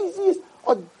craziest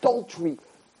adultery.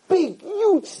 Big,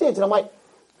 huge sins. And I'm like,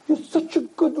 you're such a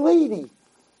good lady.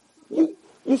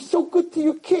 You're so good to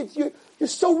your kids. You're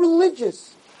so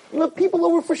religious. You have people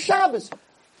over for Shabbos.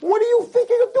 What are you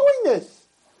thinking of doing this?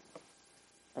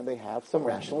 And they have some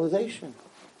rationalization.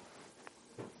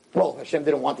 Well, if Hashem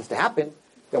didn't want this to happen,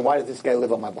 then why does this guy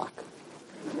live on my block?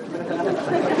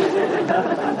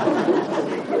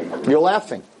 You're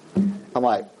laughing. I'm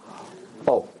like,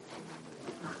 oh,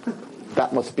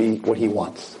 that must be what he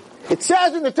wants. It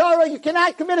says in the Torah you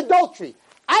cannot commit adultery.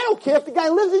 I don't care if the guy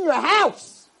lives in your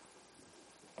house.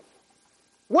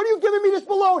 What are you giving me this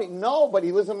baloney? No, but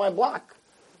he lives in my block.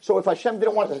 So if Hashem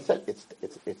didn't want it, I said,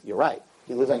 you're right.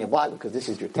 He lives on your block because this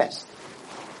is your test.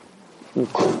 You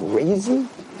crazy?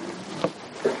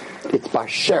 It's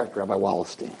Bashert, Rabbi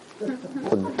Wallerstein.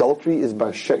 Adultery is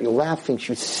Bashert. You're laughing.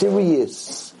 She was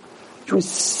serious. She was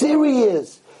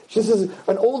serious. This is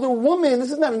an older woman.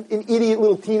 This is not an idiot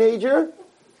little teenager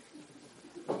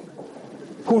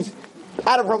who's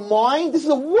out of her mind. This is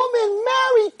a woman,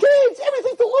 married, kids,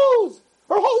 everything to lose.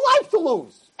 Her whole life to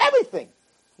lose. Everything.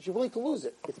 She's willing to lose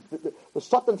it. The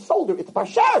Satan sold her. It's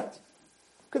Bashert.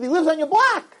 Because he lives on your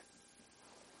block.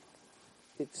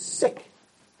 It's sick.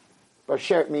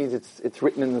 Bashert means it's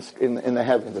written in the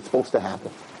heavens. It's supposed to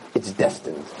happen. It's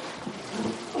destined.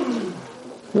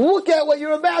 Look at what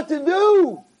you're about to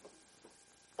do.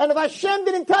 And if Hashem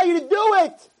didn't tell you to do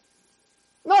it,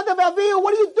 not the Baviu,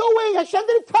 what are you doing? Hashem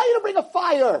didn't tell you to bring a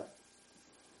fire.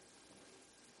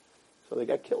 So they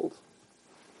got killed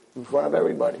in front of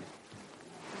everybody.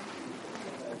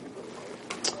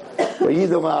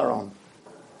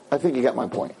 I think you got my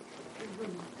point.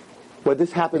 But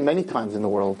this happened many times in the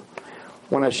world.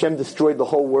 When Hashem destroyed the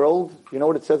whole world, you know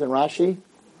what it says in Rashi?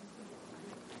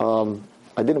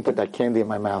 I didn't put that candy in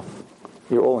my mouth.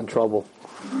 You're all in trouble.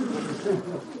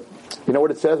 You know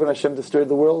what it says when Hashem destroyed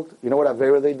the world? You know what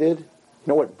Avera they did? You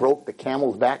know what broke the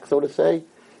camel's back, so to say?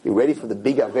 You ready for the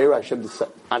big Avera? Hashem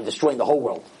I'm destroying the whole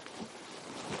world.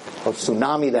 A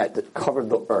tsunami that covered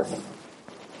the earth.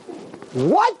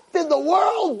 What did the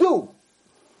world do?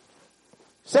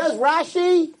 Says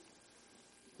Rashi,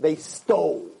 they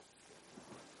stole.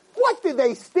 What did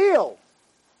they steal?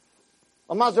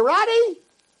 A Maserati?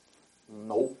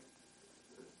 No.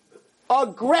 A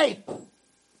grape.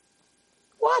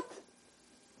 What?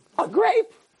 A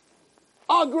grape?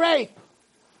 A grape.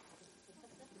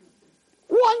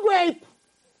 One grape.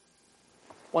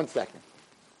 1 second.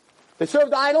 They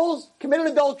served idols, committed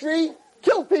adultery,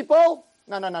 killed people.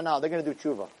 No. They're going to do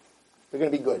tshuva. They're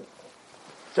going to be good.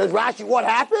 Says Rashi, what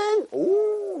happened?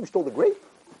 Oh, you stole the grape.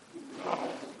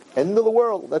 End of the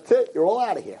world. That's it. You're all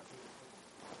out of here.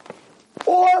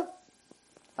 Or,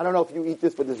 I don't know if you eat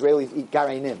this, but Israelis eat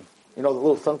garainim. You know the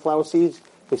little sunflower seeds?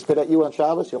 They spit at you on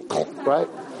Shabbos. Right?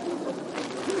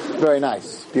 Very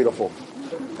nice. Beautiful.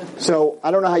 So,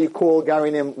 I don't know how you call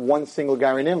garainim one single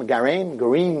garainim. Garain,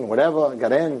 gareen, whatever.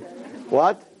 Garen.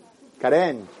 What?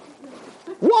 Garen.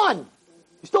 One!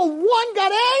 You stole one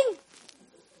garen?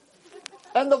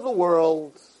 End of the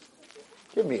world.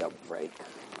 Give me a break.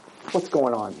 What's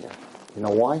going on here? You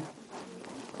know why?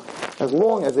 As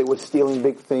long as they were stealing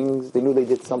big things, they knew they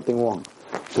did something wrong.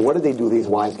 So what did they do, these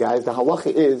wise guys? The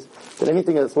halacha is that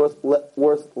anything that's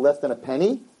worth less than a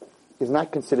penny is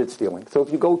not considered stealing. So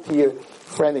if you go to your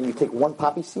friend and you take one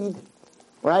poppy seed,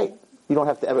 right? You don't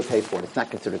have to ever pay for it. It's not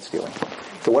considered stealing.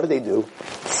 So what did they do?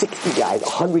 60 guys,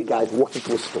 100 guys walked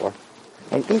into a store,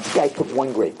 and each guy took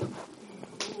one grape.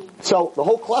 So the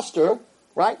whole cluster,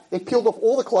 right? They peeled off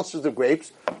all the clusters of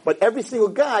grapes, but every single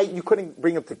guy, you couldn't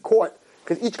bring him to court,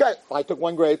 because each guy, I took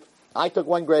one grape,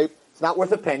 it's not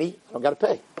worth a penny, I don't got to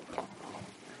pay.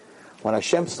 When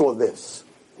Hashem saw this,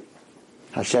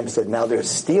 Hashem said, now they're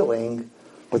stealing,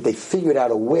 but they figured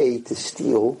out a way to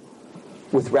steal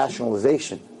with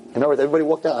rationalization. In other words, everybody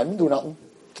walked out, I didn't do nothing.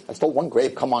 I stole one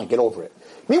grape, come on, get over it.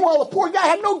 Meanwhile, the poor guy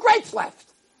had no grapes left.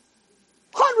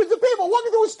 Hundreds of people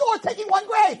walking through a store taking one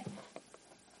grape.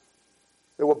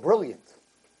 They were brilliant.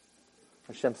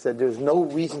 Hashem said, there's no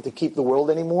reason to keep the world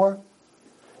anymore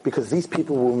because these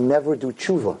people will never do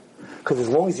tshuva. Because as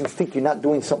long as you think you're not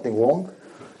doing something wrong,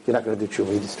 you're not going to do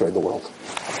tshuva. You destroy the world.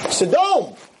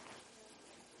 Sodom!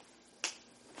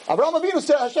 Avraham Avinu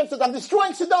said, Hashem says, I'm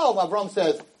destroying Sodom. Avraham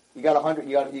says, you got 100,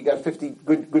 you got 50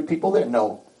 good people there?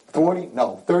 No. 40?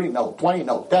 No. 30? No. 20?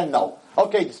 No. 10? No.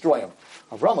 Okay, destroy them.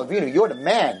 Avraham Avinu, you're the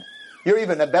man. You're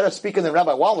even a better speaker than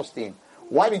Rabbi Wallerstein.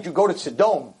 Why did you go to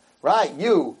Sodom? Right?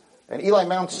 You and Eli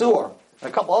Mansour and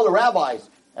a couple other rabbis.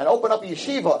 and open up a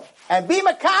yeshiva and be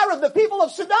makar of the people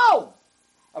of Sodom.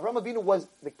 Avraham Avinu was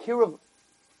the Kiruv,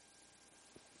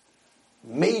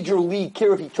 major league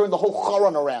Kiruv. He turned the whole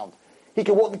Charon around. He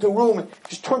could walk into a room and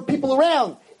just turn people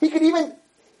around. He could even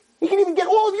get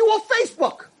all of you off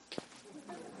Facebook.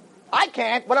 I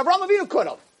can't, but Avraham Avinu could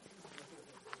have.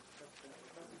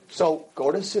 So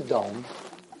go to Sodom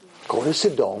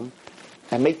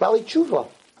and make Bali Tshuva.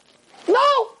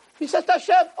 No! He says to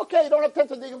Hashem, okay, you don't have 10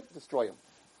 to dig him, destroy him.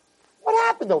 What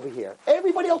happened over here?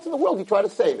 Everybody else in the world he tried to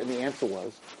save. And the answer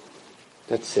was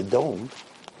that Sodom,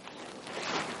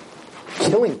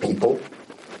 killing people,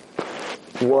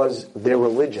 was their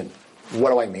religion. What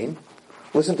do I mean?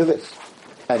 Listen to this.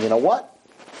 And you know what?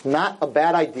 It's not a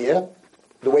bad idea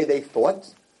the way they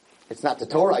thought. It's not the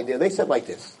Torah idea. They said like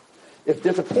this. If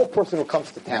there's a poor person who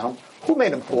comes to town, who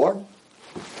made him poor?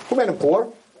 Who made him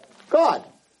poor? God.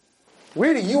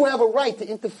 Where do you have a right to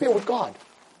interfere with God?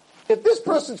 If this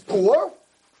person's poor,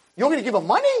 you're going to give him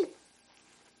money?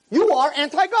 You are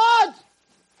anti-God.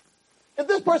 If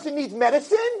this person needs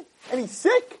medicine and he's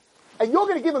sick and you're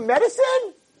going to give him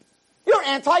medicine, you're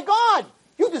anti-God.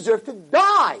 You deserve to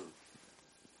die.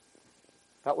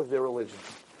 That was their religion.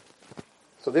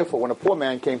 So therefore, when a poor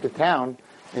man came to town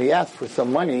and he asked for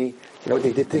some money, you know what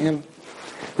they did to him?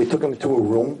 They took him to a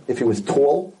room. If he was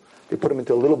tall, they put him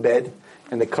into a little bed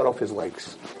and they cut off his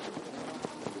legs.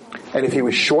 And if he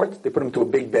was short, they put him into a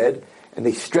big bed and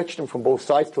they stretched him from both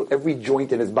sides till every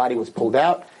joint in his body was pulled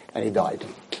out and he died.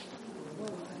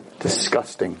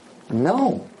 Disgusting.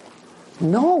 No,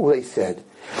 they said.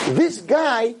 This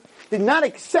guy did not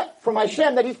accept from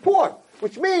Hashem that he's poor,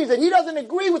 which means that he doesn't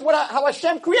agree with how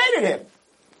Hashem created him.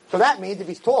 So that means if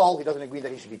he's tall, he doesn't agree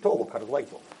that he should be tall. We'll cut his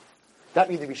legs off. That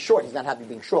means if he's short, he's not happy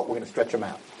being short. We're going to stretch him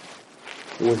out.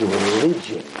 It was a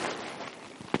religion.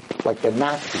 Like the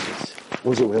Nazis. It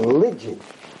was a religion.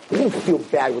 They didn't feel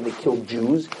bad when they killed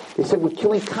Jews. They said, we're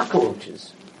killing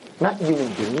cockroaches, not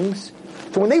human beings.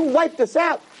 So when they wiped us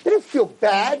out, they didn't feel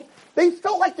bad. They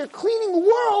felt like they're cleaning the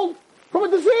world from a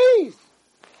disease.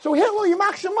 So Hitler,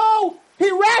 Yamach Shemo,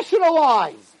 he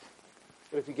rationalized.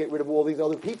 But if you get rid of all these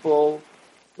other people,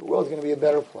 the world's going to be a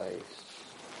better place.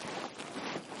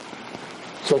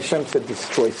 So Hashem said,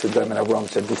 destroy Sodom, and Abraham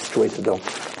said, destroy Sodom.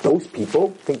 Those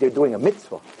people think they're doing a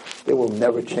mitzvah. They will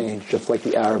never change, just like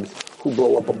the Arabs who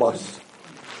blow up a bus.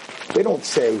 They don't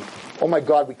say, oh my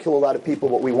God, we kill a lot of people,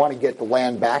 but we want to get the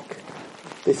land back.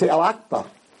 They say, Al Akbar.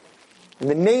 In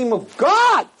the name of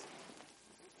God.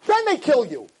 Then they kill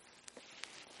you.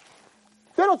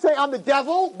 They don't say, I'm the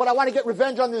devil, but I want to get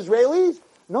revenge on the Israelis.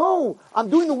 No, I'm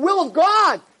doing the will of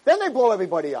God. Then they blow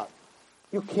everybody up.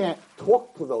 You can't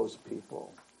talk to those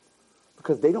people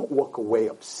because they don't walk away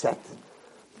upset.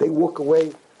 They walk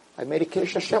away, I made a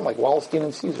Kiddush Hashem like Wallerstein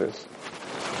and Caesars.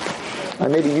 I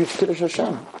made a huge Kiddush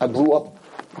Hashem. I blew up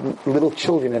little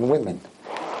children and women.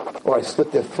 Or I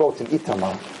slit their throats in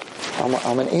Itamar.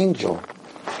 I'm an angel.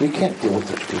 You can't deal with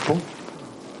such people.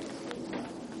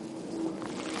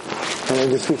 And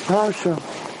in this week's parasha,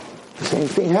 the same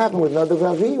thing happened with Nadav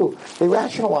Avihu. They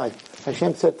rationalized.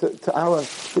 Hashem said to Aaron,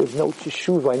 there's no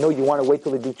teshuva. I know you want to wait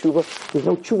till they do tshuva. There's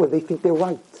no tshuva. They think they're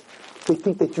right. They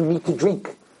think that you need to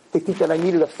drink. They think that I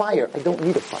needed a fire. I don't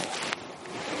need a fire.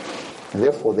 And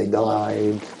therefore they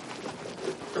died.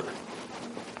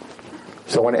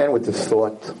 So I want to end with this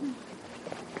thought.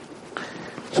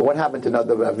 So what happened to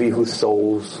Nadav Avihu's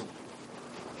souls?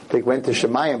 They went to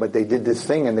Shemayim, but they did this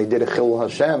thing and they did a Chil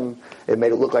Hashem. It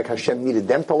made it look like Hashem needed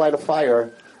them to light a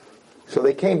fire. So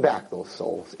they came back, those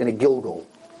souls, in a Gilgal.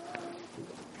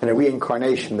 In a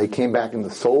reincarnation, they came back in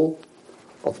the soul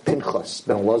of Pinchas,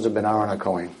 ben Elazar ben Aaron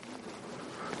HaKohen.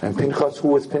 And Pinchas, who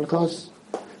was Pinchas?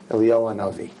 Eliyahu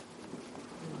Hanavi.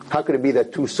 How could it be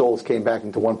that two souls came back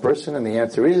into one person? And the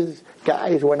answer is,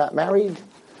 guys who are not married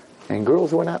and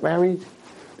girls who are not married.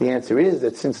 The answer is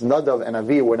that since Nadav and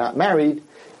Avihu were not married,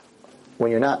 when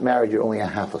you're not married, you're only a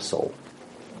half a soul.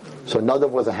 So Nadav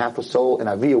was a half a soul and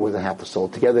Avihu was a half a soul.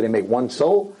 Together they make one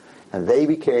soul, and they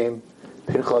became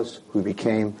Pinchas, who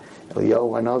became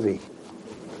Eliyahu Hanavi.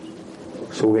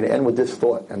 So we're going to end with this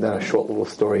thought, and then a short little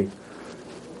story,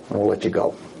 and we'll let you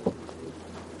go.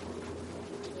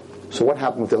 So what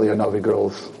happened with Eliyahu Hanavi,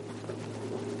 girls?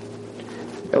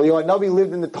 Eliyahu Hanavi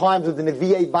lived in the times of the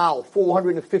Nevi'ei Baal,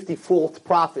 450 false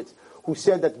prophets, who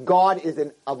said that God is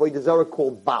an Avodah Zarah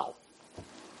called Baal.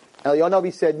 Eliyahu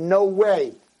Hanavi said, no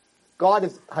way. God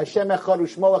is Hashem Echad,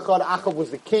 Ushmo Echad, Achav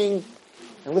was the king.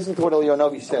 And listen to what Eliyahu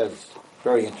Hanavi says.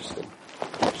 Very interesting.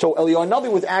 So Eliyahu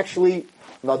Hanavi was actually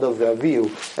Nadav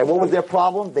Avihu. And what was their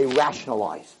problem? They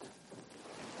rationalized.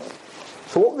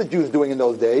 So what were the Jews doing in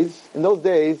those days? In those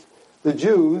days, the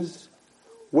Jews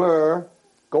were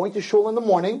going to shul in the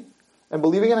morning and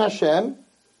believing in Hashem,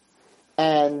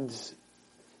 and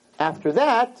after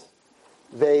that,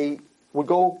 they would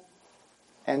go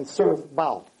and serve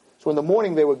Baal. So in the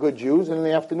morning they were good Jews, and in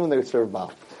the afternoon they would serve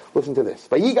Baal. Listen to this.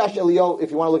 Vayigash Eliyahu,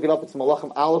 if you want to look it up, it's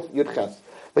Malachim Aleph Yud Ches.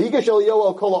 Vayigash Eliyahu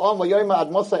al kol ha'am v'yoyma ad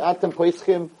mosai atem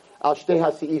poischim al shtei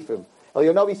ha'seifim.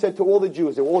 Eliyahu said to all the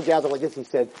Jews, they were all gathered like this, he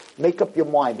said, make up your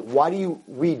mind. Why do you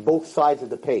read both sides of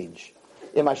the page?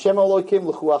 Im Hashem Elokim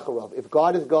l'chu acharav. If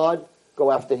God is God,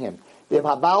 go after Him. Im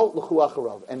Habal l'chu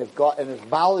acharav. And if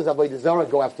Baal is Avodah Zarah,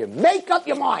 go after Him. Make up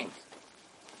your mind.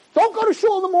 Don't go to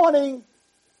shul in the morning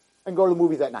and go to the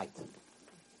movies at night.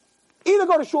 Either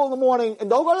go to shul in the morning and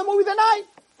don't go to the movies at night,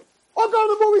 or go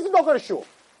to the movies and don't go to shul.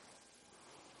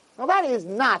 Now that is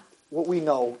not what we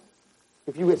know.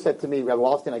 If you had said to me, Rabbi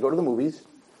Wallerstein, I go to the movies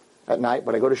at night,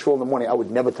 but I go to shul in the morning, I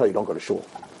would never tell you don't go to shul.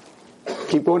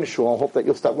 Keep going to shul and hope that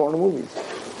you'll stop going to the movies.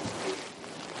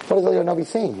 What is Eliyahu Navi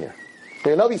saying here?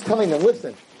 Eliyahu Navi is telling them,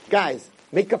 listen, guys,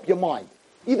 make up your mind.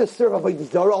 Either serve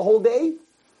Avodah Zarah a whole day,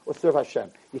 or serve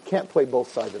Hashem. You can't play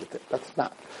both sides of the thing. That's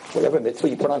not whatever mitzvah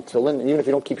you put on tefillin, and even if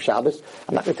you don't keep Shabbos,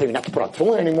 I'm not going to tell you not to put on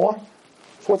tefillin anymore.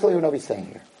 So what's Eliyahu Navi saying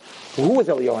here? Who was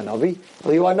Eliyahu Navi?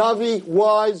 Eliyahu Navi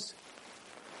was...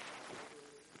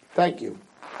 Thank you.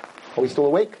 Are we still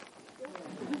awake?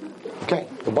 Okay,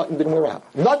 the button didn't wear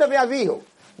out. Nadav Avihu.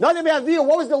 Nadav Avihu,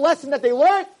 what was the lesson that they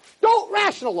learned? Don't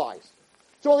rationalize.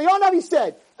 So Eliyahu Navi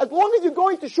said, as long as you're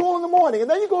going to shul in the morning, and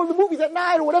then you go to the movies at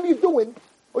night, or whatever you're doing,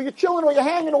 or you're chilling, or you're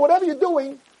hanging, or whatever you're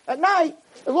doing at night,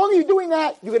 as long as you're doing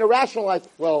that, you're going to rationalize,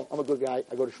 well, I'm a good guy,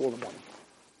 I go to shul in the morning.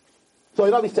 So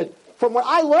Eliyahu Navi said, from what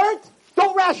I learned,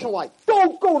 don't rationalize.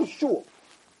 Don't go to shul.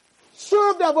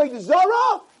 Serve the Avodah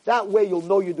Zarah. That way you'll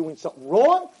know you're doing something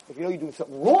wrong. If you know you're doing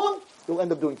something wrong, you'll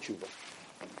end up doing tshuva.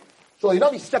 So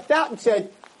Eliyahu Navi stepped out and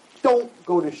said, don't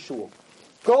go to shul.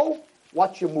 Go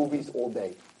watch your movies all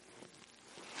day.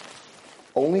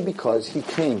 Only because he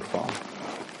came from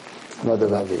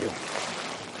Nadav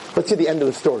Avihu. Let's see the end of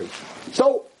the story.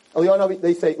 So, Eliyahu Navi,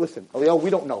 they say, listen, Eliyahu,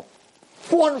 we don't know.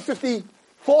 450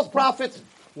 false prophets,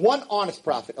 one honest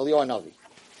prophet, Eliyahu Navi.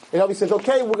 Eliyahu Navi says,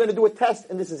 okay, we're going to do a test,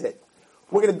 and this is it.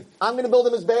 I'm going to build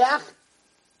him as Mizbeach,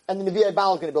 and the Nevi'ai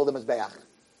Baal is going to build him as Mizbeach.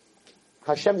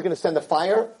 Hashem's going to send the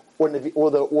fire, or the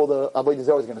Avodah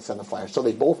Zarah is going to send the fire. So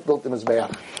they both built him as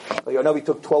Mizbeach. Eliyahu Navi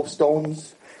took 12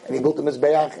 stones, and he built him as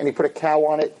Mizbeach, and he put a cow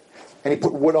on it, and he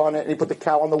put wood on it, and he put the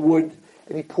cow on the wood,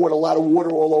 and he poured a lot of water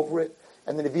all over it,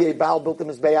 and the Nevi'ai Baal built him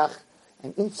as Mizbeach,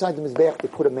 and inside the Mizbeach they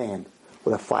put a man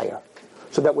with a fire,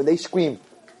 so that when they scream,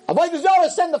 Avodah Zarah,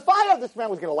 send the fire, this man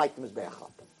was going to light the Mizbeach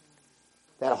up.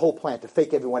 They had a whole plan to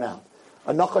fake everyone out.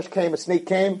 A nachash came, a snake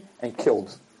came, and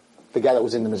killed the guy that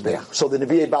was in the Mizbeach. So the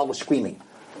Nevi'ai Baal was screaming,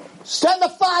 send the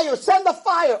fire, send the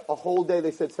fire! A whole day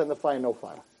they said, send the fire, no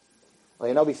fire.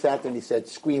 Well, Navi sat there and he said,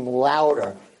 scream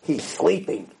louder, he's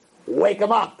sleeping, wake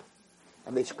him up.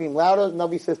 And they screamed louder,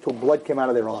 Navi says, till blood came out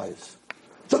of their eyes.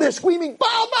 So they're screaming,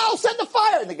 Baal, Baal, send the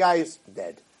fire! And the guy is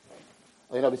dead.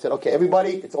 Well, Navi said, okay,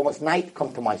 everybody, it's almost night,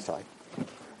 come to my side. And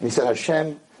he said,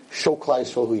 Hashem, show Klal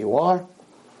Yisrael who you are.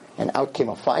 And out came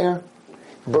a fire,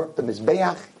 burnt the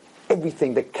Mizbeach,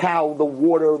 everything, the cow, the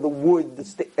water, the wood, the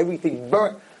stick, everything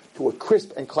burnt to a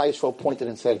crisp, and Klal Yisrael pointed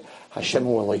and said, Hashem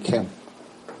hu Elokim.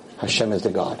 Hashem is the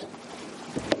God.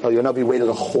 Eliyahu Navi waited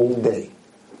a whole day.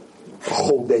 A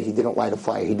whole day he didn't light a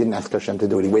fire. He didn't ask Hashem to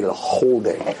do it. He waited a whole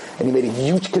day. And he made a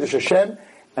huge Kiddush Hashem,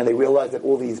 and they realized that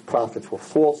all these prophets were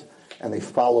false, and they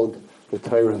followed the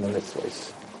Torah and the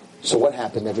mitzvahs. So what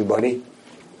happened, everybody?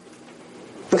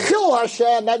 The Chil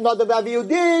Hashem that Nadav Avihu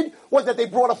did was that they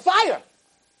brought a fire.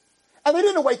 And they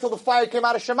didn't wait till the fire came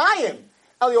out of Shemayim.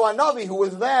 Eliyahu Navi, who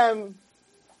was them,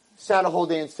 sat a whole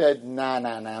day and said, nah,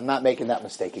 I'm not making that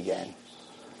mistake again.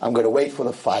 I'm going to wait for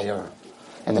the fire.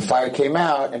 And the fire came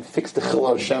out and fixed the Chil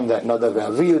Hashem that Nadav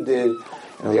Avihu did. And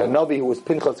Eliyahu Navi, who was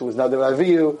Pinchas, who was Nadav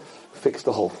Avihu, fixed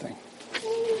the whole thing.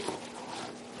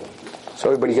 So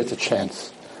everybody gets a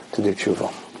chance to do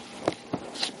tshuva.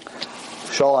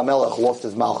 Shaul HaMelech lost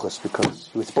his malchus because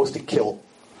he was supposed to kill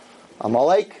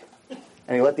Amalek,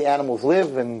 and he let the animals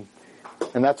live, and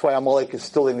that's why Amalek is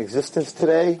still in existence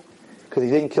today, because he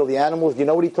didn't kill the animals. Do you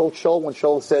know what he told Shaul when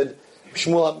Shaul said,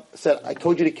 Shmuel said, I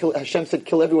told you to kill, Hashem said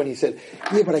kill everyone. He said,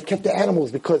 yeah, but I kept the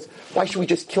animals because why should we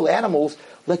just kill animals?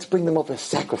 Let's bring them up as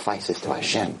sacrifices to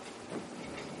Hashem.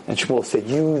 And Shmuel said,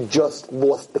 you just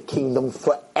lost the kingdom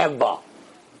forever.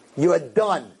 You're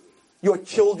done. Your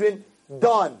children,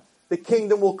 done. The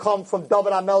kingdom will come from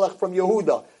David HaMelech, from Yehuda.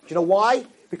 Do you know why?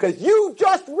 Because you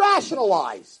just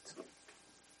rationalized.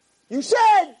 You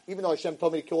said, even though Hashem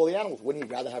told me to kill all the animals, wouldn't he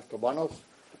rather have korbanos?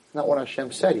 Not what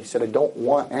Hashem said. He said, I don't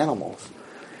want animals.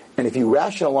 And if you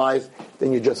rationalize,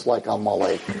 then you're just like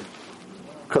Amalek.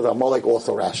 Because Amalek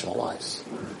also rationalized.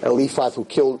 Eliphaz, who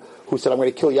said, I'm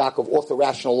going to kill Yaakov, also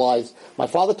rationalized. My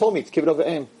father told me it's kibbut over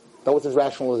aim. That was his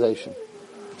rationalization.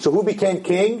 So who became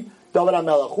king? David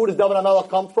HaMelech. Who does David HaMelech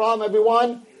come from,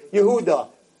 everyone? Yehuda.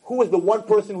 Who was the one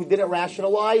person who didn't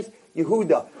rationalize?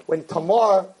 Yehuda. When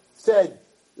Tamar said,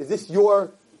 is this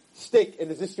your stick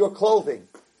and is this your clothing?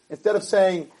 Instead of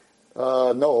saying,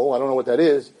 no, I don't know what that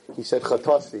is, he said,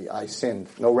 Chatasi, I sinned.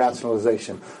 No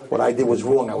rationalization. What I did was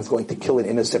wrong. I was going to kill an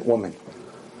innocent woman.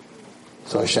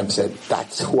 So Hashem said,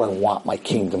 that's who I want my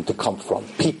kingdom to come from.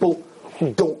 People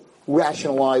who don't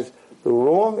rationalize the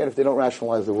wrong, and if they don't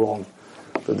rationalize the wrong,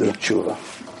 they'll do tshuva.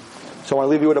 So I want to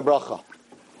leave you with a bracha.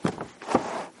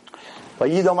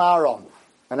 Vayidom Aaron.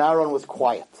 And Aaron was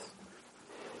quiet.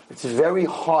 It's very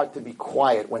hard to be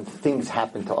quiet when things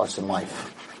happen to us in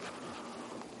life.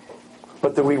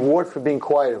 But the reward for being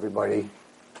quiet, everybody,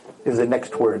 is the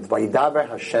next words. Vayidaber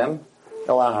Hashem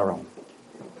el Aaron.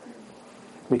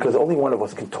 Because only one of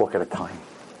us can talk at a time.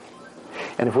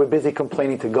 And if we're busy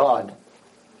complaining to God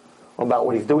about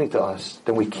what He's doing to us,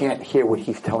 then we can't hear what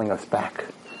He's telling us back.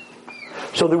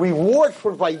 So the reward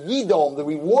for Vayidom, the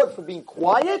reward for being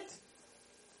quiet,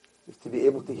 is to be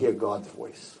able to hear God's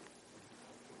voice.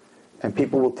 And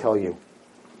people will tell you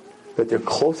that they're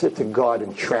closer to God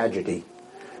in tragedy,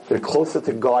 they're closer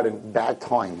to God in bad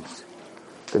times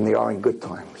than they are in good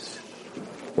times.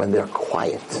 When they're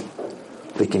quiet,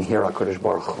 they can hear HaKadosh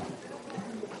Baruch Hu.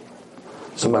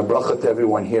 So my bracha to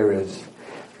everyone here is,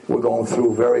 we're going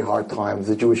through very hard times.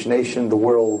 The Jewish nation, the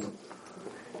world,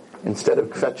 instead of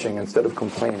kvetching, instead of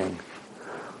complaining,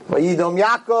 Vayidom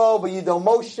Yaakov, Vayidom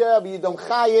Moshe, Vayidom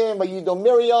Chaim, Vayidom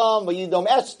Miriam, Vayidom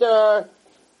Esther,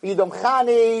 Vayidom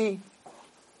Chani.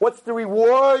 What's the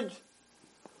reward?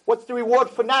 What's the reward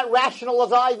for not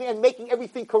rationalizing and making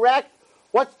everything correct?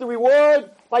 What's the reward?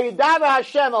 Vayidaber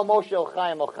Hashem al Moshe, al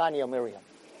Chaim, al Chani, al Miriam.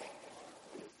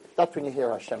 That's when you hear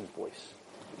Hashem's voice.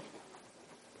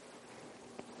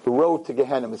 The road to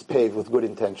Gehenna is paved with good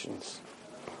intentions.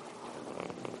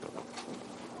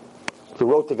 The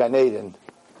road to Gan Eden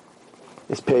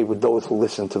is paved with those who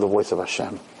listen to the voice of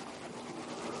Hashem.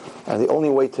 And the only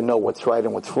way to know what's right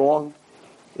and what's wrong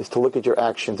is to look at your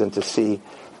actions and to see,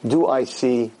 do I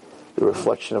see the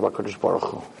reflection of HaKadosh Baruch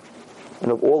Hu?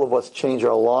 And if all of us change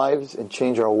our lives and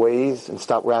change our ways and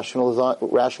stop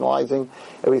rationalizing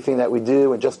everything that we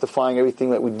do and justifying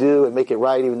everything that we do and make it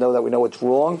right even though that we know it's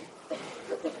wrong,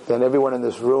 then everyone in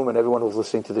this room and everyone who's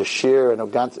listening to this shir and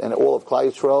all of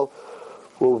Klal Yisrael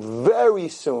will very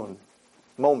soon,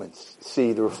 moments,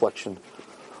 see the reflection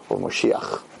of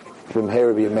Moshiach.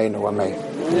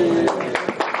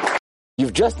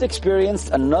 You've just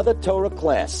experienced another Torah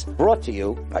class brought to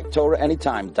you by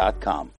TorahAnytime.com.